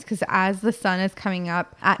sunrise because as the sun is coming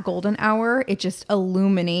up at golden hour, it just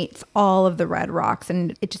illuminates all of the red rocks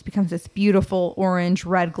and it just becomes this beautiful orange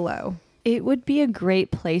red glow. It would be a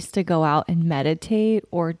great place to go out and meditate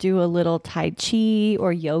or do a little Tai Chi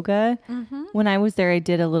or yoga. When I was there, I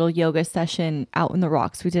did a little yoga session out in the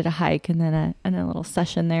rocks. We did a hike and then a little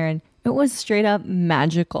session there, and it was straight up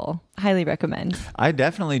magical. Highly recommend. I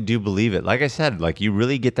definitely do believe it. Like I said, like you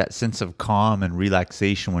really get that sense of calm and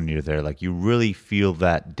relaxation when you're there. Like you really feel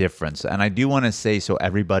that difference. And I do want to say, so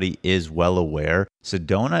everybody is well aware,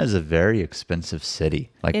 Sedona is a very expensive city.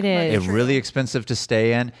 Like It is. It's really expensive to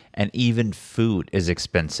stay in, and even food is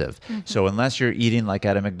expensive. So unless you're eating like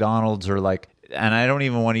at a McDonald's or like, and I don't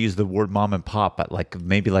even want to use the word mom and pop, but like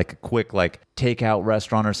maybe like a quick like takeout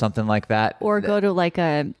restaurant or something like that. Or go to like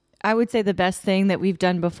I would say the best thing that we've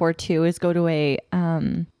done before too is go to a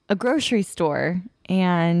grocery store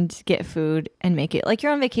and get food and make it. Like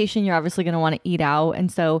you're on vacation, you're obviously going to want to eat out.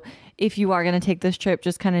 And so if you are going to take this trip,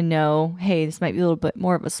 just kind of know, hey, this might be a little bit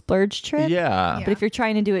more of a splurge trip. Yeah. But if you're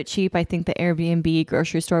trying to do it cheap, I think the Airbnb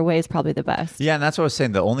grocery store way is probably the best. Yeah, and that's what I was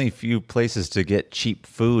saying. The only few places to get cheap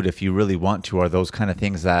food, if you really want to, are those kind of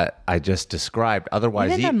things that I just described.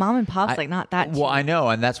 Otherwise, Even the mom and pop's like not that cheap. Well, I know,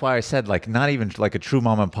 and that's why I said like not even like a true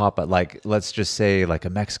mom and pop, but like let's just say like a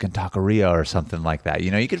Mexican taqueria or something like that. You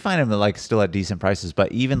know, you can find them like still at decent prices,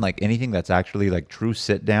 but even like anything that's actually like true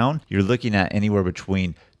sit down, you're looking at anywhere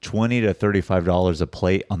between $20 to $35 a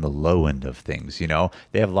plate on the low end of things. You know,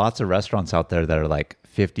 they have lots of restaurants out there that are like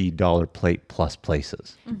 $50 plate plus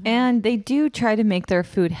places. And they do try to make their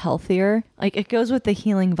food healthier. Like it goes with the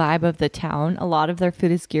healing vibe of the town. A lot of their food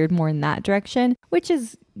is geared more in that direction, which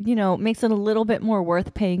is, you know, makes it a little bit more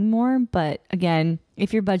worth paying more. But again,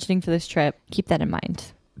 if you're budgeting for this trip, keep that in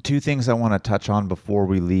mind. Two things I want to touch on before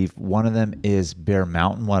we leave. One of them is Bear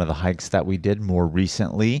Mountain, one of the hikes that we did more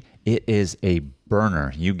recently. It is a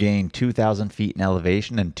burner. You gain 2,000 feet in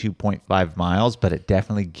elevation and 2.5 miles, but it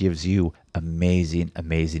definitely gives you amazing,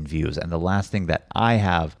 amazing views. And the last thing that I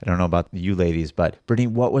have, I don't know about you ladies, but Brittany,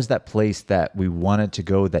 what was that place that we wanted to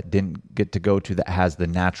go that didn't get to go to that has the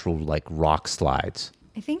natural like rock slides?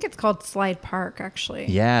 I think it's called Slide Park, actually.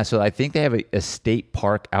 Yeah, so I think they have a state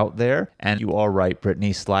park out there. And you are right,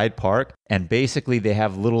 Brittany, Slide Park. And basically they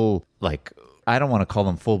have little, like, I don't want to call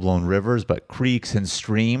them full-blown rivers, but creeks and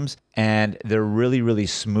streams. And they're really, really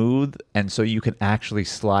smooth. And so you can actually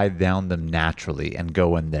slide down them naturally and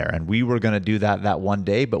go in there. And we were going to do that one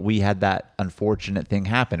day, but we had that unfortunate thing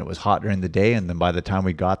happen. It was hot during the day. And then by the time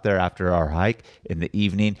we got there after our hike in the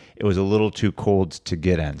evening, it was a little too cold to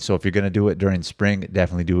get in. So if you're going to do it during spring,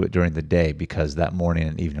 definitely do it during the day because that morning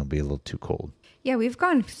and evening will be a little too cold. Yeah, we've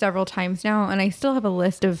gone several times now, and I still have a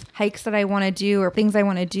list of hikes that I want to do or things I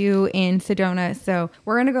want to do in Sedona. So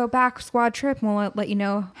we're going to go back squad trip, and we'll let you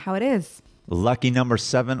know how it is. Lucky number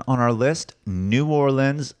 7 on our list, New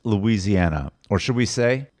Orleans, Louisiana. Or should we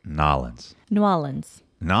say Nolens? New Orleans.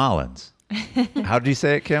 Nolens. How did you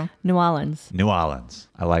say it, Kim? New Orleans. New Orleans.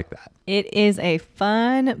 I like that. It is a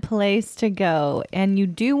fun place to go, and you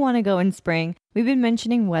do want to go in spring. We've been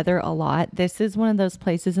mentioning weather a lot. This is one of those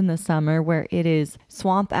places in the summer where it is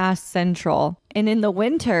swamp-ass central. And in the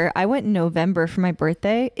winter, I went in November for my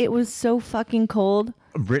birthday. It was so fucking cold.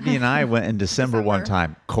 Brittany and I went in December one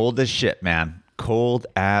time. Cold as shit, man. Cold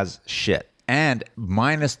as shit. And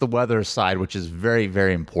minus the weather side, which is very,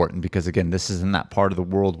 very important because, again, this is in that part of the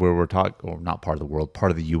world where we're talking, or not part of the world,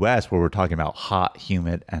 part of the U.S. where we're talking about hot,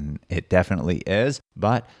 humid, and it definitely is.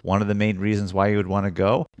 But one of the main reasons why you would want to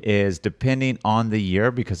go is depending on the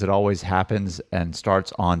year, because it always happens and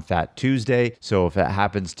starts on Fat Tuesday. So if it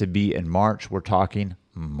happens to be in March, we're talking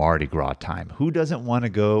Mardi Gras time. Who doesn't want to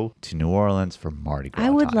go to New Orleans for Mardi Gras I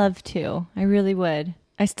would time? love to. I really would.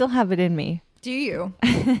 I still have it in me. Do you?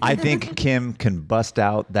 I think Kim can bust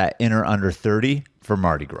out that inner under 30 for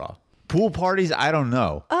Mardi Gras. Pool parties, I don't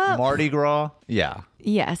know. Mardi Gras, yeah.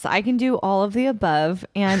 Yes, I can do all of the above.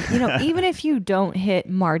 And, you know, even if you don't hit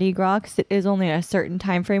Mardi Gras, 'cause it is only a certain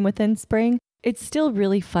time frame within spring, it's still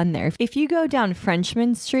really fun there. If you go down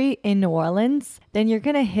Frenchman Street in New Orleans, then you're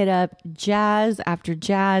going to hit up jazz after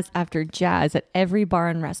jazz after jazz at every bar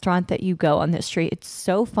and restaurant that you go on this street. It's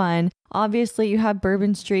so fun. Obviously, you have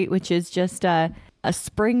Bourbon Street, which is just a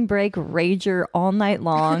spring break rager all night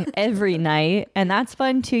long, every night. And that's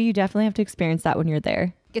fun too. You definitely have to experience that when you're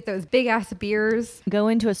there. Get those big ass beers. Go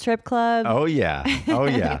into a strip club. Oh, yeah. Oh,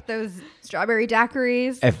 yeah. Get those strawberry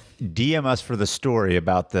daiquiris. If DM us for the story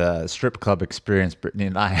about the strip club experience Brittany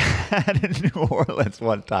and I had in New Orleans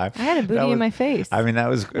one time. I had a booty in my face. I mean, it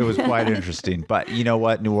was quite interesting. But you know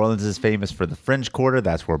what? New Orleans is famous for the French Quarter.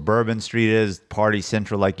 That's where Bourbon Street is, Party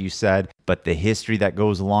Central, like you said. But the history that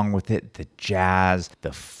goes along with it, the jazz,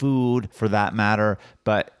 the food, for that matter.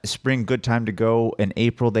 But spring, good time to go. In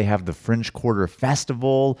April, they have the French Quarter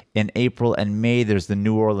Festival. In April and May, there's the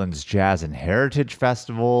New Orleans Jazz and Heritage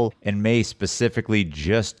Festival. In May, specifically,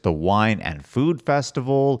 just the Wine and Food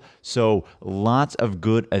Festival. So lots of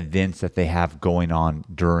good events that they have going on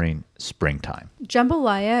during springtime.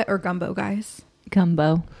 Jambalaya or gumbo, guys?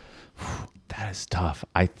 Gumbo. That is tough.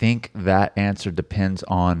 I think that answer depends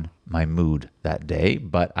on my mood that day,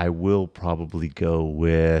 but I will probably go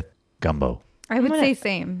with gumbo. I would say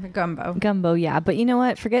same, gumbo. Gumbo, yeah. But you know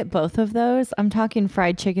what? Forget both of those. I'm talking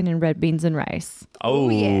fried chicken and red beans and rice. Oh,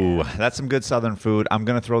 yeah. That's some good Southern food. I'm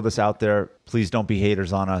going to throw this out there. Please don't be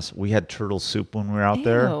haters on us. We had turtle soup when we were out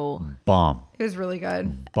there. Ew. Bomb. It was really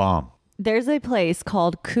good. Bomb. There's a place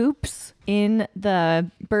called Coops in the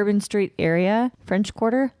Bourbon Street area, French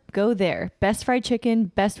Quarter. Go there. Best fried chicken,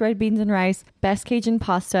 best red beans and rice, best Cajun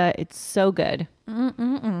pasta. It's so good.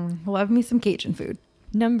 Love me some Cajun food.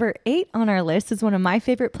 Number 8 on our list is one of my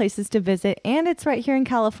favorite places to visit, and it's right here in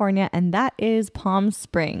California, and that is Palm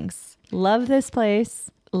Springs. Love this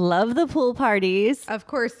place. Love the pool parties. Of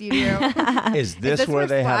course you do. Is this where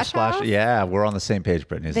they have Splash Splash? House? Yeah, we're on the same page,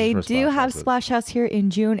 Brittany. Is They this do where have House is? Splash House here in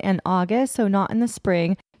June and August, so not in the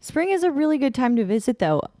spring. Spring is a really good time to visit,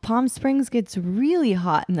 though. Palm Springs gets really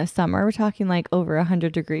hot in the summer. We're talking like over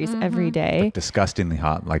 100 degrees every day, Disgustingly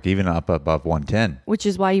hot, like even up above 110. which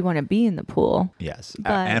is why you want to be in the pool. Yes. But-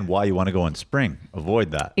 And why you want to go in spring. Avoid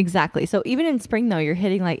that. Exactly. So even in spring, though, you're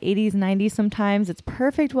hitting like 80s, 90s sometimes. It's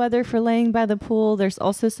perfect weather for laying by the pool. There's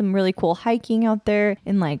also some really cool hiking out there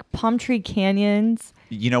in like palm tree canyons.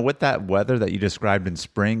 You know, with that weather that you described in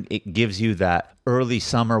spring, it gives you that early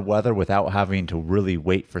summer weather without having to really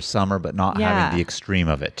wait for summer, but not Yeah. having the extreme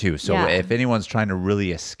of it too. So Yeah. if anyone's trying to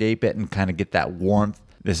really escape it and kind of get that warmth,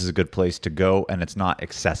 this is a good place to go. And it's not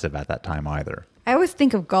excessive at that time either. I always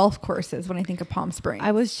think of golf courses when I think of Palm Springs.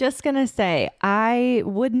 I was just going to say, I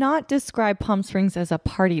would not describe Palm Springs as a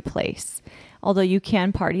party place. Although you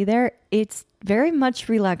can party there, it's very much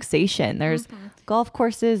relaxation. There's golf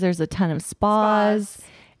courses, there's a ton of spas.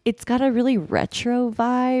 It's got a really retro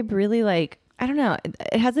vibe, really like, I don't know,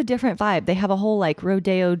 it has a different vibe. They have a whole like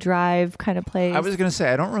Rodeo Drive kind of place. I was going to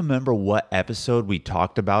say, I don't remember what episode we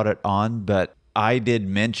talked about it on, but I did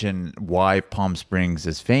mention why Palm Springs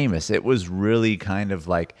is famous. It was really kind of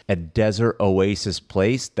like a desert oasis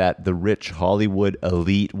place that the rich Hollywood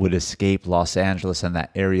elite would escape Los Angeles and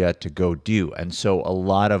that area to go do. And so a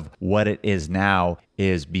lot of what it is now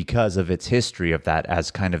is because of its history of that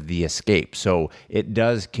as kind of the escape. So it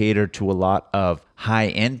does cater to a lot of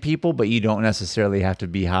high-end people, but you don't necessarily have to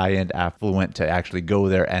be high-end affluent to actually go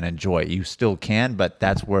there and enjoy it. You still can, but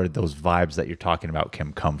that's where those vibes that you're talking about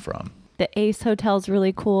can come from. The Ace Hotel's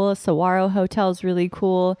really cool. Saguaro Hotel's really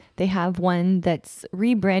cool. They have one that's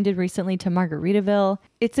rebranded recently to Margaritaville.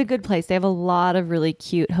 It's a good place. They have a lot of really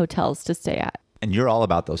cute hotels to stay at. And you're all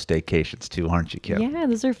about those staycations too, aren't you, Kim? Yeah,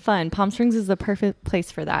 those are fun. Palm Springs is the perfect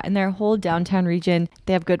place for that. And their whole downtown region,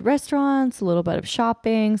 they have good restaurants, a little bit of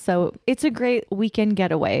shopping. So it's a great weekend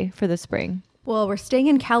getaway for the spring. Well, we're staying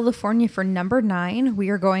in California for number 9. We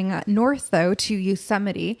are going north, though, to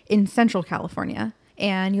Yosemite in Central California.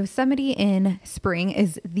 And Yosemite in spring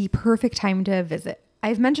is the perfect time to visit.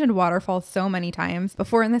 I've mentioned waterfalls so many times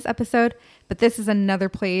before in this episode, but this is another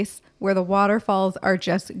place where the waterfalls are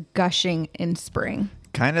just gushing in spring.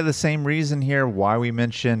 Kind of the same reason here why we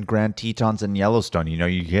mentioned Grand Tetons and Yellowstone. You know,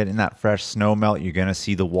 you get in that fresh snow melt, you're going to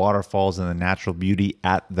see the waterfalls and the natural beauty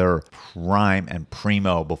at their prime and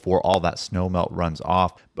primo before all that snow melt runs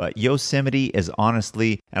off. But Yosemite is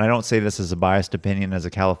honestly, and I don't say this as a biased opinion as a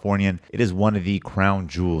Californian, it is one of the crown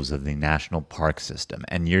jewels of the national park system.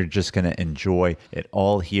 And you're just going to enjoy it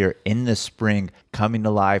all here in the spring, coming to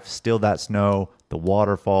life, still that snow, the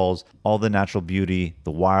waterfalls, all the natural beauty,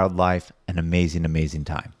 the wildlife, an amazing, amazing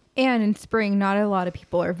time. And in spring, not a lot of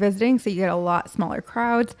people are visiting, so you get a lot smaller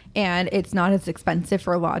crowds, and it's not as expensive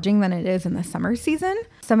for lodging than it is in the summer season.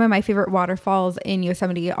 Some of my favorite waterfalls in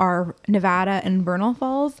Yosemite are Nevada and Vernal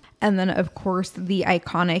Falls, and then, of course, the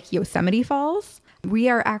iconic Yosemite Falls. We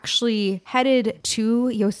are actually headed to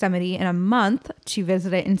Yosemite in a month to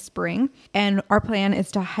visit it in spring, and our plan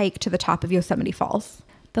is to hike to the top of Yosemite Falls.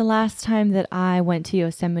 The last time that I went to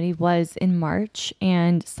Yosemite was in March,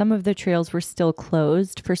 and some of the trails were still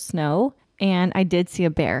closed for snow. and I did see a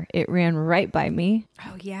bear. It ran right by me.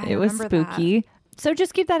 Oh, yeah. It was spooky. So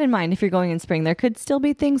just keep that in mind if you're going in spring. There could still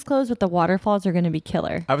be things closed, but the waterfalls are going to be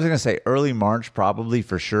killer. I was going to say early March, probably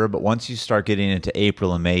for sure. But once you start getting into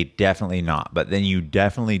April and May, definitely not. But then you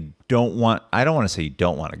definitely don't want, I don't want to say you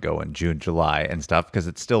don't want to go in June, July and stuff because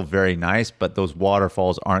it's still very nice, but those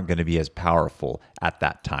waterfalls aren't going to be as powerful at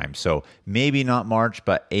that time. So maybe not March,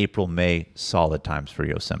 but April, May, solid times for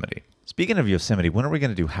Yosemite. Speaking of Yosemite, when are we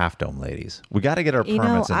going to do Half Dome, ladies? We got to get our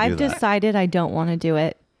permits and I've do that. decided I don't want to do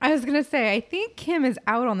it. I was going to say, I think Kim is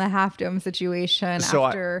out on the Half Dome situation So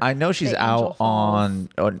after I know she's the out Angel Falls.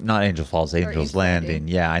 on, not Angel Falls, Angel's East Landing. Landing.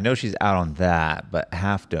 Yeah, I know she's out on that, but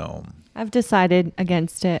Half Dome. I've decided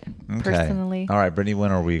against it Okay. personally. All right, Brittany, when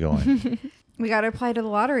are we going? We got to apply to the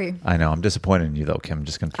lottery. I know. I'm disappointed in you, though, Kim. I'm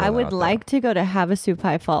just going to throw I that would out like to go to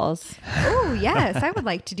Havasupai Falls. Oh, yes. I would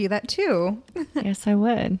like to do that too. Yes, I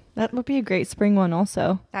would. That would be a great spring one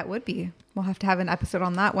also. That would be. We'll have to have an episode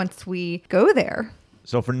on that once we go there.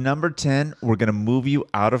 So for number 10, we're going to move you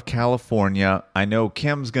out of California. I know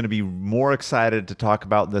Kim's going to be more excited to talk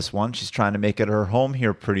about this one. She's trying to make it her home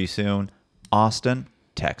here pretty soon. Austin,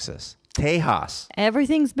 Texas. Tejas.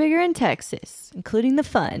 Everything's bigger in Texas, including the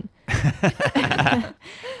fun.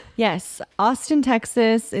 Yes, Austin,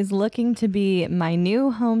 Texas is looking to be my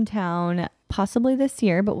new hometown, possibly this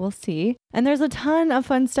year, but we'll see. And there's a ton of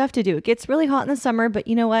fun stuff to do. It gets really hot in the summer, but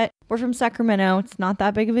you know what? We're from Sacramento. It's not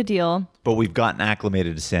that big of a deal. But we've gotten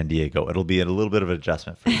acclimated to San Diego. It'll be a little bit of an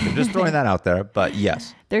adjustment for you. I'm just throwing that out there, but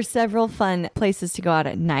yes. There's several fun places to go out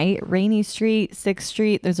at night. Rainy Street, 6th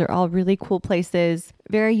Street, those are all really cool places.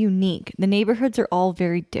 Very unique. The neighborhoods are all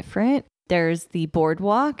very different. There's the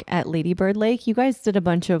boardwalk at Lady Bird Lake. You guys did a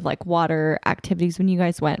bunch of like water activities when you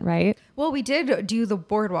guys went, right? Well, we did do the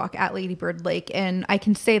boardwalk at Lady Bird Lake, and I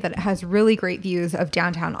can say that it has really great views of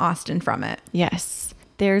downtown Austin from it. Yes.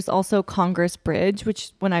 There's also Congress Bridge,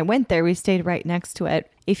 which when I went there, we stayed right next to it.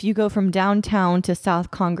 If you go from downtown to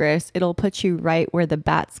South Congress, it'll put you right where the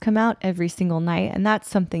bats come out every single night. And that's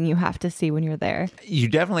something you have to see when you're there. You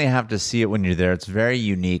definitely have to see it when you're there. It's very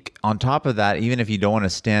unique. On top of that, even if you don't want to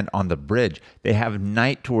stand on the bridge, they have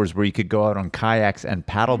night tours where you could go out on kayaks and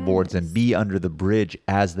paddle boards and be under the bridge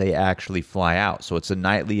as they actually fly out. So it's a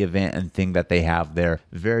nightly event and thing that they have there.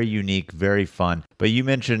 Very unique, very fun. But you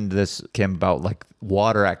mentioned this, Kim, about like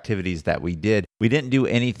water activities that we did. We didn't do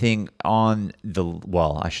anything on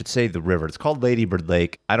I should say the river. It's called Lady Bird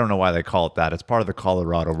Lake. I don't know why they call it that. It's part of the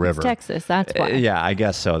Colorado River. It's Texas, that's why. Yeah, I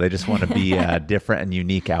guess so. They just want to be different and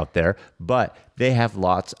unique out there. But they have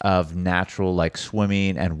lots of natural like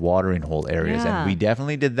swimming and watering hole areas. Yeah. And we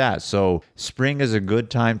definitely did that. So spring is a good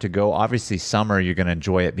time to go. Obviously, summer, you're going to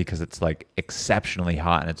enjoy it because it's like exceptionally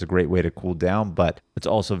hot and it's a great way to cool down. But it's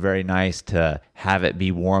also very nice to have it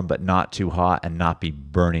be warm, but not too hot and not be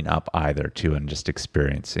burning up either too, and just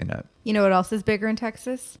experiencing it. You know what else is bigger in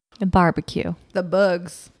Texas? A barbecue. The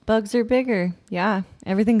bugs. Bugs are bigger. Yeah,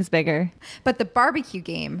 everything's bigger. But the barbecue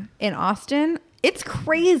game in Austin, it's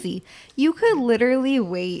crazy. You could literally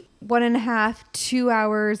wait 1.5, 2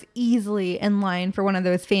 hours easily in line for one of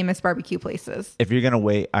those famous barbecue places. If you're going to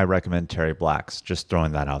wait, I recommend Terry Black's. Just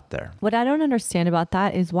throwing that out there. What I don't understand about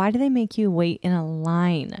that is why do they make you wait in a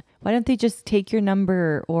line? Why don't they just take your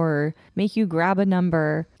number or make you grab a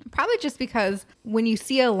number? Probably just because when you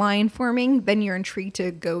see a line forming, then you're intrigued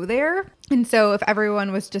to go there. And so if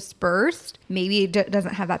everyone was dispersed, maybe it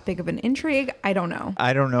doesn't have that big of an intrigue. I don't know.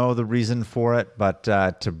 I don't know the reason for it, but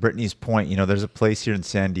to Brittany's point, you know, there's a place here in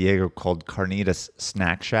San Diego called Carnitas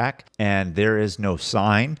Snack Shack, and there is no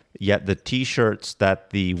sign, yet the T-shirts that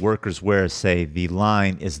the workers wear say the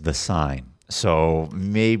line is the sign. So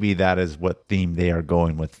maybe that is what theme they are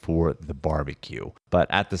going with for the barbecue.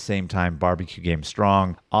 But at the same time, barbecue game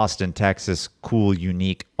strong. Austin, Texas, cool,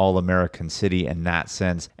 unique, all-American city in that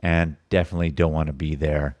sense. And definitely don't want to be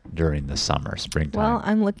there during the summer, springtime. Well,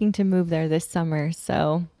 I'm looking to move there this summer,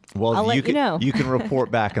 so Well, I'll let you know. You can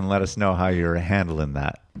report back and let us know how you're handling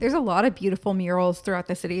that. There's a lot of beautiful murals throughout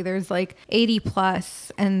the city. There's like 80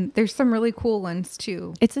 plus, and there's some really cool ones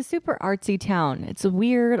too. It's a super artsy town. It's a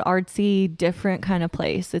weird, artsy, different kind of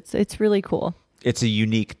place. It's really cool. It's a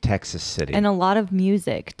unique Texas city. And a lot of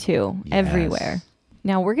music too, Yes. everywhere.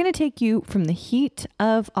 Now we're going to take you from the heat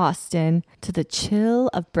of Austin to the chill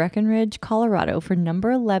of Breckenridge, Colorado for number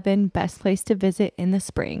 11 best place to visit in the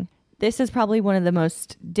spring. This is probably one of the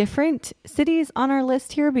most different cities on our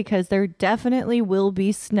list here because there definitely will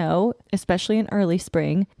be snow, especially in early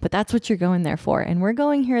spring, but that's what you're going there for. And we're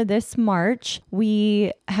going here this March.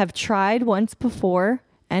 We have tried once before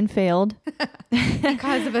and failed,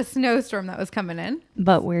 Because of a snowstorm that was coming in.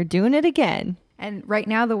 but we're doing it again. And right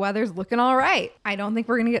now the weather's looking all right. I don't think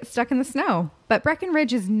we're going to get stuck in the snow. But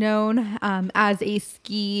Breckenridge is known as a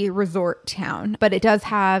ski resort town, but it does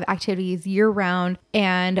have activities year round.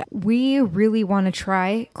 And we really want to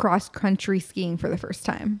try cross country skiing for the first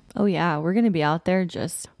time. Oh yeah, we're going to be out there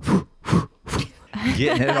just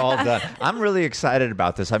getting it all done. I'm really excited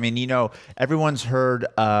about this. I mean, you know, everyone's heard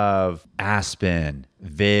of Aspen,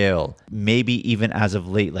 Vail, maybe even as of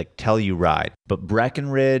late, like Telluride. But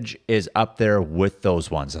Breckenridge is up there with those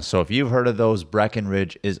ones. So if you've heard of those,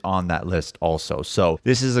 Breckenridge is on that list also. So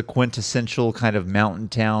this is a quintessential kind of mountain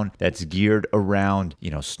town that's geared around, you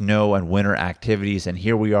know, snow and winter activities. And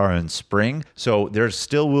here we are in spring. So there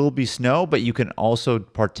still will be snow, but you can also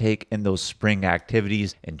partake in those spring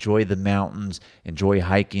activities, enjoy the mountains, enjoy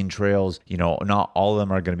hiking trails. You know, not all of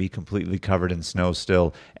them are going to be completely covered in snow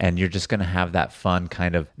still. And you're just going to have that fun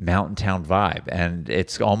kind of mountain town vibe. And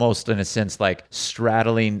it's almost in a sense like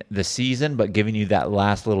straddling the season, but giving you that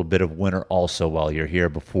last little bit of winter also while you're here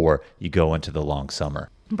before you go into the long summer.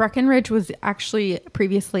 Breckenridge was actually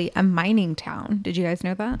previously a mining town. Did you guys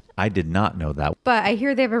know that? I did not know that. But I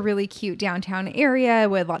hear they have a really cute downtown area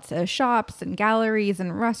with lots of shops and galleries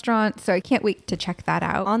and restaurants. So I can't wait to check that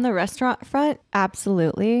out. on the restaurant front.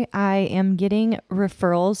 Absolutely. I am getting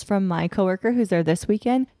referrals from my coworker who's there this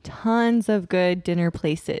weekend. Tons of good dinner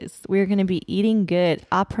places. We're going to be eating good.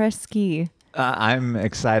 Après ski. I'm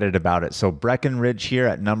excited about it. So Breckenridge here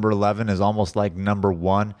at number 11 is almost like number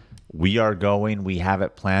 1. We are going, we have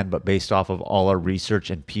it planned, but based off of all our research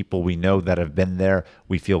and people we know that have been there,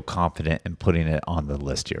 we feel confident in putting it on the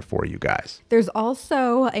list here for you guys. There's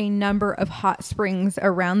also a number of hot springs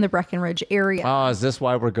around the Breckenridge area. Oh, is this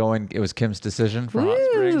why we're going? It was Kim's decision for Hot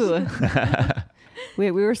Springs?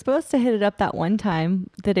 We were supposed to hit it up that one time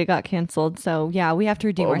that it got canceled. So yeah, we have to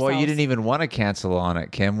redeem ourselves. Well, you didn't even want to cancel on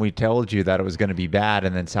it, Kim. We told you that it was going to be bad,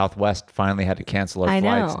 and then Southwest finally had to cancel our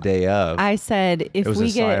flights day of. I said It was a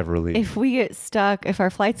sigh of relief. if we get stuck, if our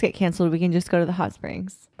flights get canceled, we can just go to the hot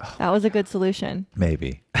springs. That was a good solution.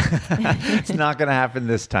 Maybe. It's not going to happen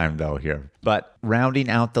this time, though, here. But rounding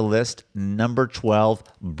out the list, number 12,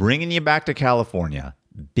 bringing you back to California,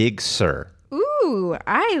 Big Sur. Ooh,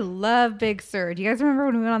 I love Big Sur. Do you guys remember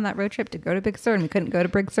when we went on that road trip to go to Big Sur and we couldn't go to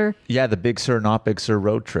Big Sur? Yeah, the Big Sur, not Big Sur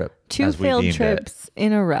road trip. 2 failed trips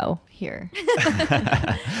in a row here.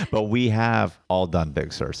 But we have all done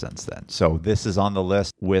Big Sur since then. So this is on the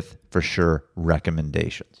list with, for sure,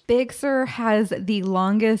 recommendations. Big Sur has the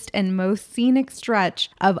longest and most scenic stretch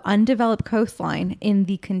of undeveloped coastline in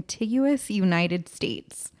the contiguous United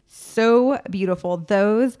States. So beautiful.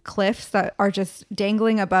 Those cliffs that are just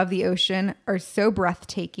dangling above the ocean are so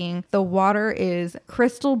breathtaking. The water is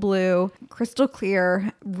crystal blue, crystal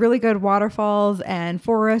clear, really good waterfalls and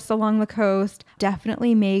forests along the coast.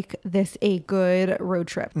 Definitely make this a good road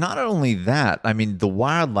trip. Not only that, I mean, the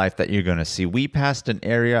wildlife that you're going to see. We passed an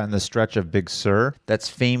area on the stretch of Big Sur that's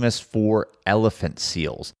famous for elephant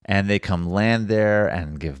seals. And they come land there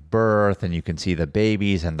and give birth, and you can see the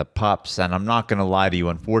babies and the pups. And I'm not going to lie to you,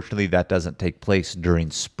 unfortunately, that doesn't take place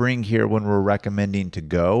during spring here when we're recommending to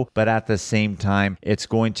go. But at the same time, it's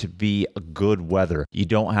going to be good weather. You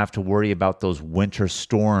don't have to worry about those winter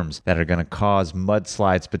storms that are going to cause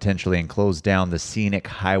mudslides potentially and close down the scenic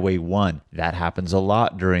Highway 1. That happens a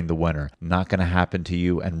lot during the winter. Not going to happen to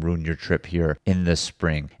you and ruin your trip here in the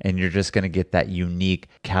spring. And you're just going to get that unique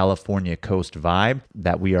California coast vibe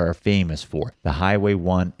that we are famous for. The Highway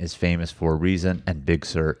 1 is famous for a reason, and Big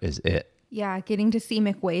Sur is it. Yeah, getting to see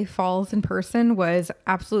McWay Falls in person was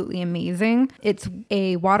absolutely amazing. It's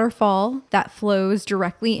a waterfall that flows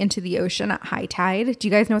directly into the ocean at high tide. Do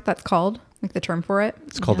you guys know what that's called? Like the term for it?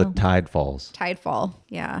 It's called the Tide Falls. Tide fall.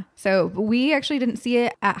 Yeah. So we actually didn't see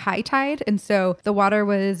it at high tide. And so the water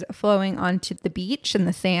was flowing onto the beach and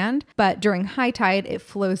the sand. But during high tide, it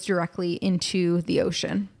flows directly into the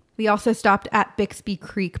ocean. We also stopped at Bixby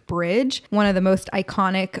Creek Bridge, one of the most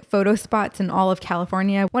iconic photo spots in all of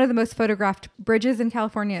California, one of the most photographed bridges in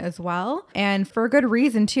California as well. And for a good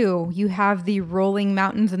reason, too. You have the rolling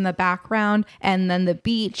mountains in the background and then the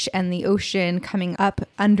beach and the ocean coming up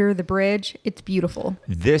under the bridge. It's beautiful.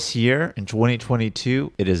 This year, in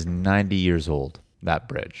 2022, it is 90 years old, that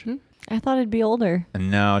bridge. I thought it'd be older.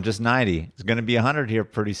 No, just 90. It's going to be 100 here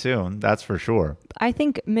pretty soon. That's for sure. I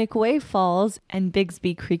think McWay Falls and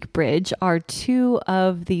Bixby Creek Bridge are 2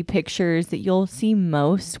 of the pictures that you'll see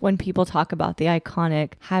most when people talk about the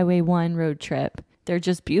iconic Highway 1 road trip. they're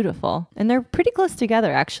just beautiful. And they're pretty close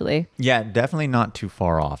together, actually. Yeah, definitely not too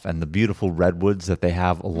far off. And the beautiful redwoods that they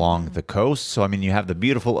have along the coast. So, I mean, you have the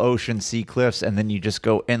beautiful ocean, sea cliffs, and then you just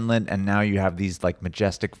go inland, and now you have these like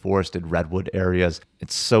majestic forested redwood areas.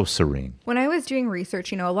 It's so serene. When I was doing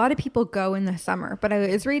research, a lot of people go in the summer, but I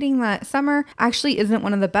was reading that summer actually isn't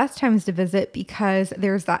one of the best times to visit because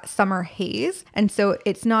there's that summer haze. And so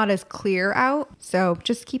it's not as clear out. So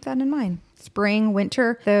just keep that in mind. Spring,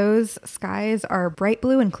 winter, those skies are bright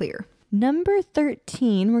blue and clear. Number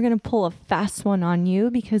 13, we're going to pull a fast one on you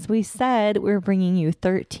because we said we're bringing you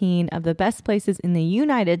 13 of the best places in the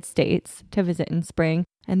United States to visit in spring.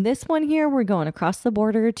 And this one here, we're going across the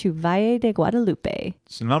border to Valle de Guadalupe.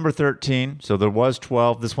 So number 13. So there was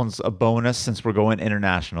 12. This one's a bonus since we're going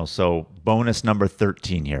international. So bonus number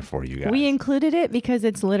 13 here for you guys. We included it because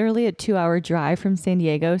it's literally a 2-hour drive from San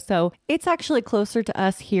Diego. So it's actually closer to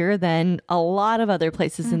us here than a lot of other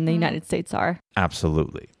places in the United States are.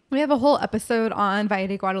 Absolutely. We have a whole episode on Valle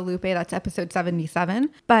de Guadalupe. That's episode 77.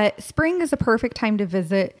 But spring is a perfect time to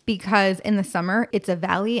visit because in the summer, it's a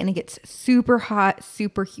valley and it gets super hot,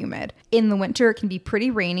 super humid. In the winter, it can be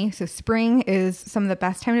pretty rainy. So spring is some of the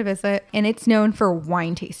best time to visit. And it's known for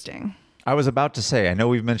wine tasting. I was about to say, I know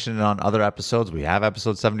we've mentioned it on other episodes. We have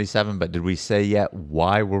episode 77, but did we say yet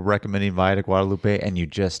why we're recommending Valle de Guadalupe? And you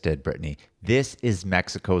just did, Brittany. This is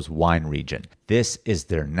Mexico's wine region. This is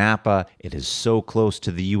their Napa. It is so close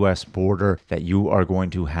to the U.S. border that you are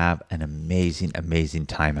going to have an amazing, amazing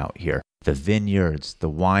time out here. The vineyards, the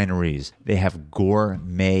wineries, they have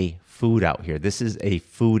gourmet food out here. This is a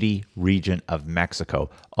foodie region of Mexico,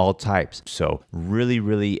 all types. So really,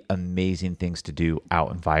 really amazing things to do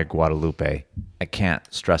out in Valle de Guadalupe. I can't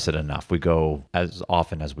stress it enough. We go as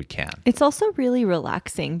often as we can. It's also really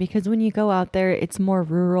relaxing because when you go out there, it's more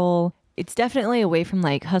rural. It's definitely away from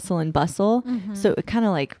like hustle and bustle. So it kind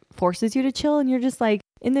of like forces you to chill and you're just like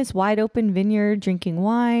in this wide open vineyard drinking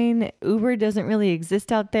wine. Uber doesn't really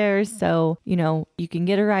exist out there. So, you can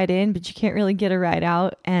get a ride in, but you can't really get a ride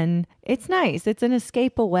out. And it's nice. It's an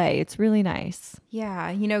escape away. It's really nice.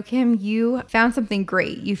 Yeah. Kim, you found something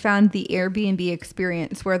great. You found the Airbnb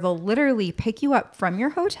experience where they'll literally pick you up from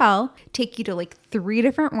your hotel, take you to like 3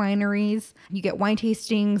 different wineries. You get wine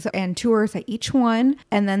tastings and tours at each one,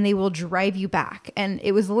 and then they will drive you back. And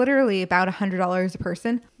it was literally about $100 a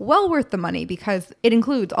person. Well worth the money because it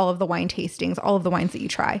includes all of the wine tastings, all of the wines that you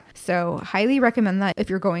try. So highly recommend that if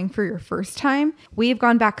you're going for your first time. We've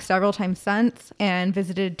gone back several times since and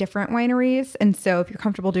visited different wineries. And so if you're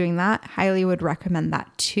comfortable doing that, highly would recommend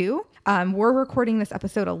that too. We're recording this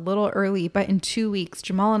episode a little early, but in 2 weeks,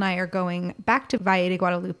 Jamal and I are going back to Valle de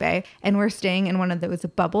Guadalupe and we're staying in one of those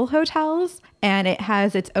bubble hotels and it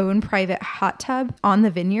has its own private hot tub on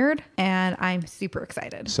the vineyard and I'm super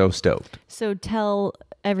excited. So stoked. So tell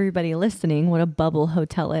everybody listening what a bubble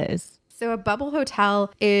hotel is. So a bubble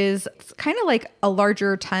hotel is kind of like a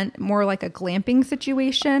larger tent, more like a glamping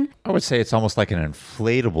situation. I would say it's almost like an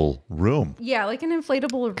inflatable room. Yeah, like an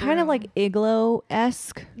inflatable room. Kind of like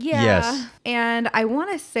igloo-esque. Yeah. Yes. And I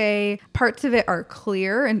want to say parts of it are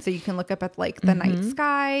clear. And so you can look up at like the night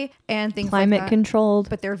sky and things Climate like that. controlled.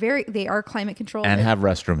 But they are climate controlled. And have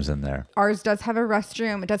restrooms in there. Ours does have a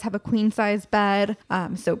restroom. It does have a queen size bed.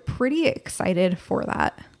 So pretty excited for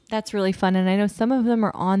that. That's really fun. And I know some of them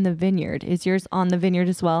are on the vineyard. Is yours on the vineyard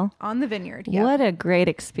as well? On the vineyard, yeah. What a great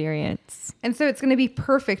experience. And so it's going to be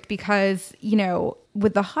perfect because,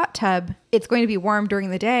 with the hot tub, it's going to be warm during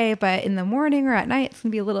the day, but in the morning or at night, it's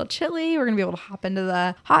going to be a little chilly. We're going to be able to hop into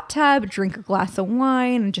the hot tub, drink a glass of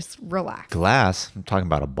wine, and just relax. Glass? I'm talking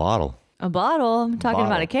about a bottle. A bottle? I'm talking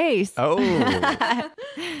about a case. Oh.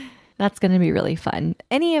 That's going to be really fun.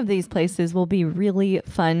 Any of these places will be really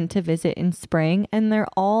fun to visit in spring, and they're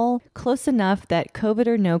all close enough that COVID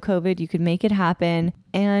or no COVID, you could make it happen.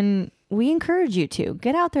 And we encourage you to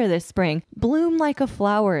get out there this spring, bloom like a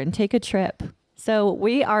flower and take a trip. So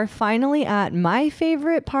we are finally at my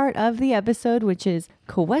favorite part of the episode, which is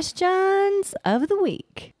questions of the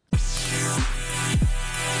week.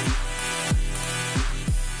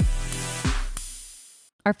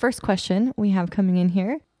 Our first question we have coming in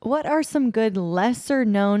here. What are some good lesser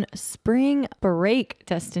known spring break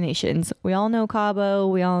destinations? We all know Cabo.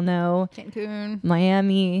 We all know Cancun,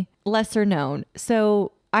 Miami, lesser known.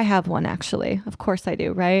 So I have one actually. Of course I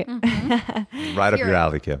do, right? Right up your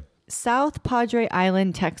alley, Kim. South Padre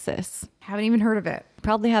Island, Texas. Haven't even heard of it.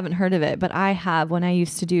 Probably haven't heard of it, but I have. When I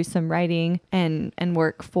used to do some writing and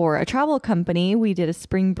work for a travel company, we did a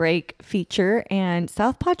spring break feature, and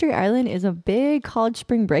South Padre Island is a big college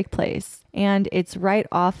spring break place. And it's right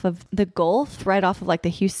off of the Gulf, right off of like the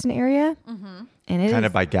Houston area. And it Kind is-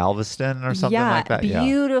 of by Galveston or something yeah, like that. Yeah.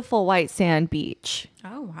 beautiful white sand beach.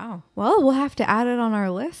 Oh, wow. Well, we'll have to add it on our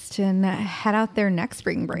list and head out there next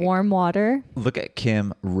spring break. Warm water. Look at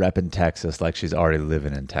Kim repping Texas like she's already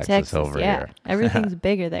living in Texas over here. Everything's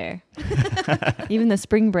bigger there. Even the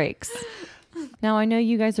spring breaks. Now, I know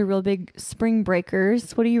you guys are real big spring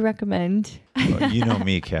breakers. What do you recommend? Well, you know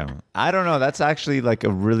me, Kim. I don't know. That's actually like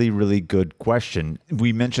a really, really good question.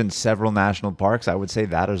 We mentioned several national parks. I would say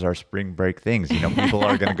that is our spring break things. You know, people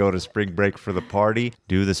are going to go to spring break for the party,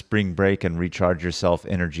 do the spring break and recharge yourself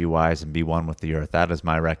energy-wise and be one with the earth. That is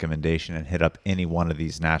my recommendation, and hit up any one of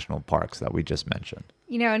these national parks that we just mentioned.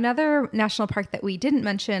 You know, another national park that we didn't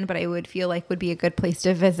mention, but I would feel like would be a good place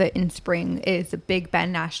to visit in spring is Big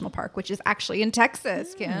Bend National Park, which is actually in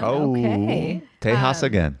Texas, Kim. Okay. Tejas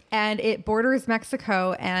again. And it borders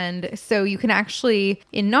Mexico. And so you can actually,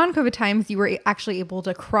 in non-COVID times, you were actually able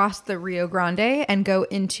to cross the Rio Grande and go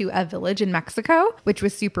into a village in Mexico, which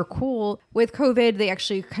was super cool. With COVID, they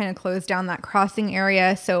actually kind of closed down that crossing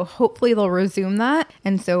area. So hopefully they'll resume that.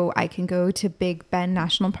 And so I can go to Big Bend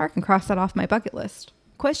National Park and cross that off my bucket list.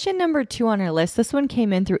 Question number 2 on our list. This one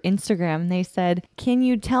came in through Instagram. They said, can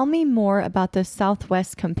you tell me more about the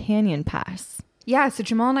Southwest Companion Pass? Yeah, so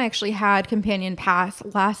Jamal and I actually had Companion Pass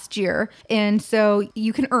last year. And so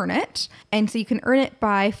you can earn it. And so you can earn it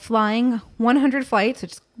by flying 100 flights,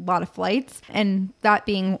 which is a lot of flights, and that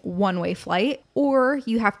being one-way flight. Or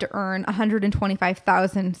you have to earn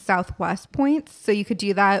 125,000 Southwest points. So you could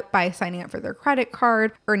do that by signing up for their credit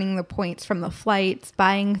card, earning the points from the flights,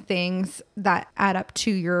 buying things that add up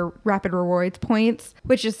to your Rapid Rewards points,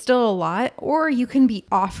 which is still a lot. Or you can be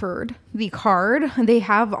offered the card. They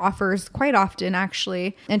have offers quite often,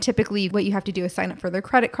 actually. And typically what you have to do is sign up for their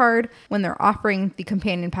credit card when they're offering the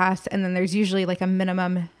Companion Pass. And then there's usually like a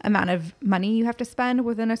minimum amount of money you have to spend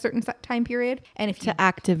within a certain time period. And if you To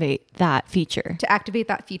activate that feature. to activate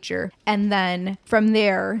that feature. And then from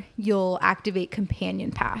there, you'll activate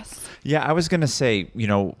Companion Pass. Yeah, I was going to say, you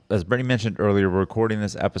know, as Brittany mentioned earlier, we're recording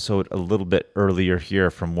this episode a little bit earlier here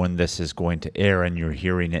from when this is going to air, and you're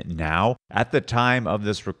hearing it now. At the time of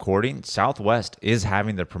this recording, Southwest is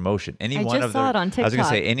having their promotion. Any I one just of saw their, it on I was going to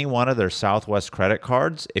say, TikTok. any one of their Southwest credit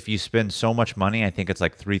cards, if you spend so much money, I think it's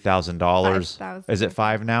like $3,000. $5,000. Is it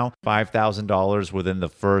 5 now? $5,000 within the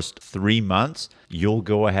first 3 months, you'll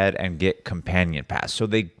go ahead and get Companion Pass. So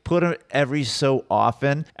they put it every so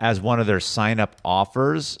often as one of their sign-up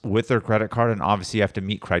offers with their credit card, and obviously you have to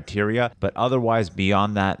meet criteria. But otherwise,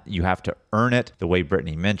 beyond that, you have to earn it, the way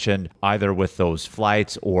Brittany mentioned, either with those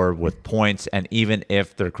flights or with points. And even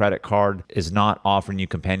if their credit card is not offering you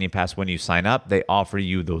Companion Pass when you sign up, they offer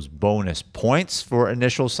you those bonus points for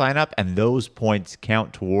initial sign up, and those points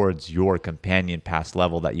count towards your Companion Pass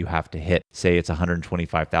level that you have to hit. Say it's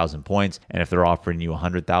 125,000 points, and if they're offering you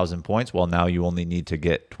 100,000 points, well, now you only need to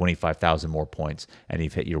get 25,000 more points and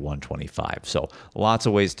you've hit your 125. So lots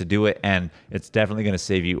of ways to do it, and it's definitely going to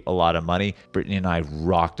save you a lot of money. Brittany and I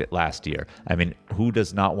rocked it last year. I mean, who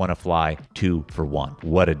does not want to fly 2 for 1?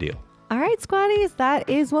 What a deal. All right, squaddies, that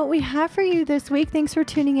is what we have for you this week. Thanks for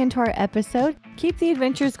tuning into our episode. Keep the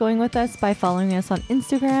adventures going with us by following us on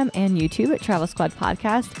Instagram and YouTube at Travel Squad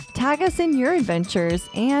Podcast. Tag us in your adventures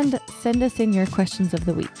and send us in your questions of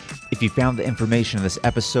the week. If you found the information in this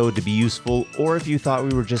episode to be useful, or if you thought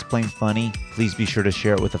we were just plain funny, please be sure to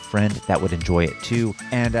share it with a friend that would enjoy it too.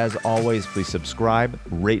 And as always, please subscribe,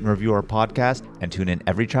 rate and review our podcast, and tune in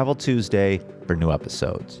every Travel Tuesday for new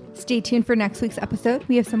episodes. Stay tuned for next week's episode.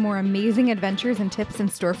 We have some more amazing adventures and tips in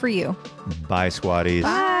store for you. Bye, squaddies.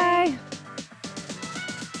 Bye.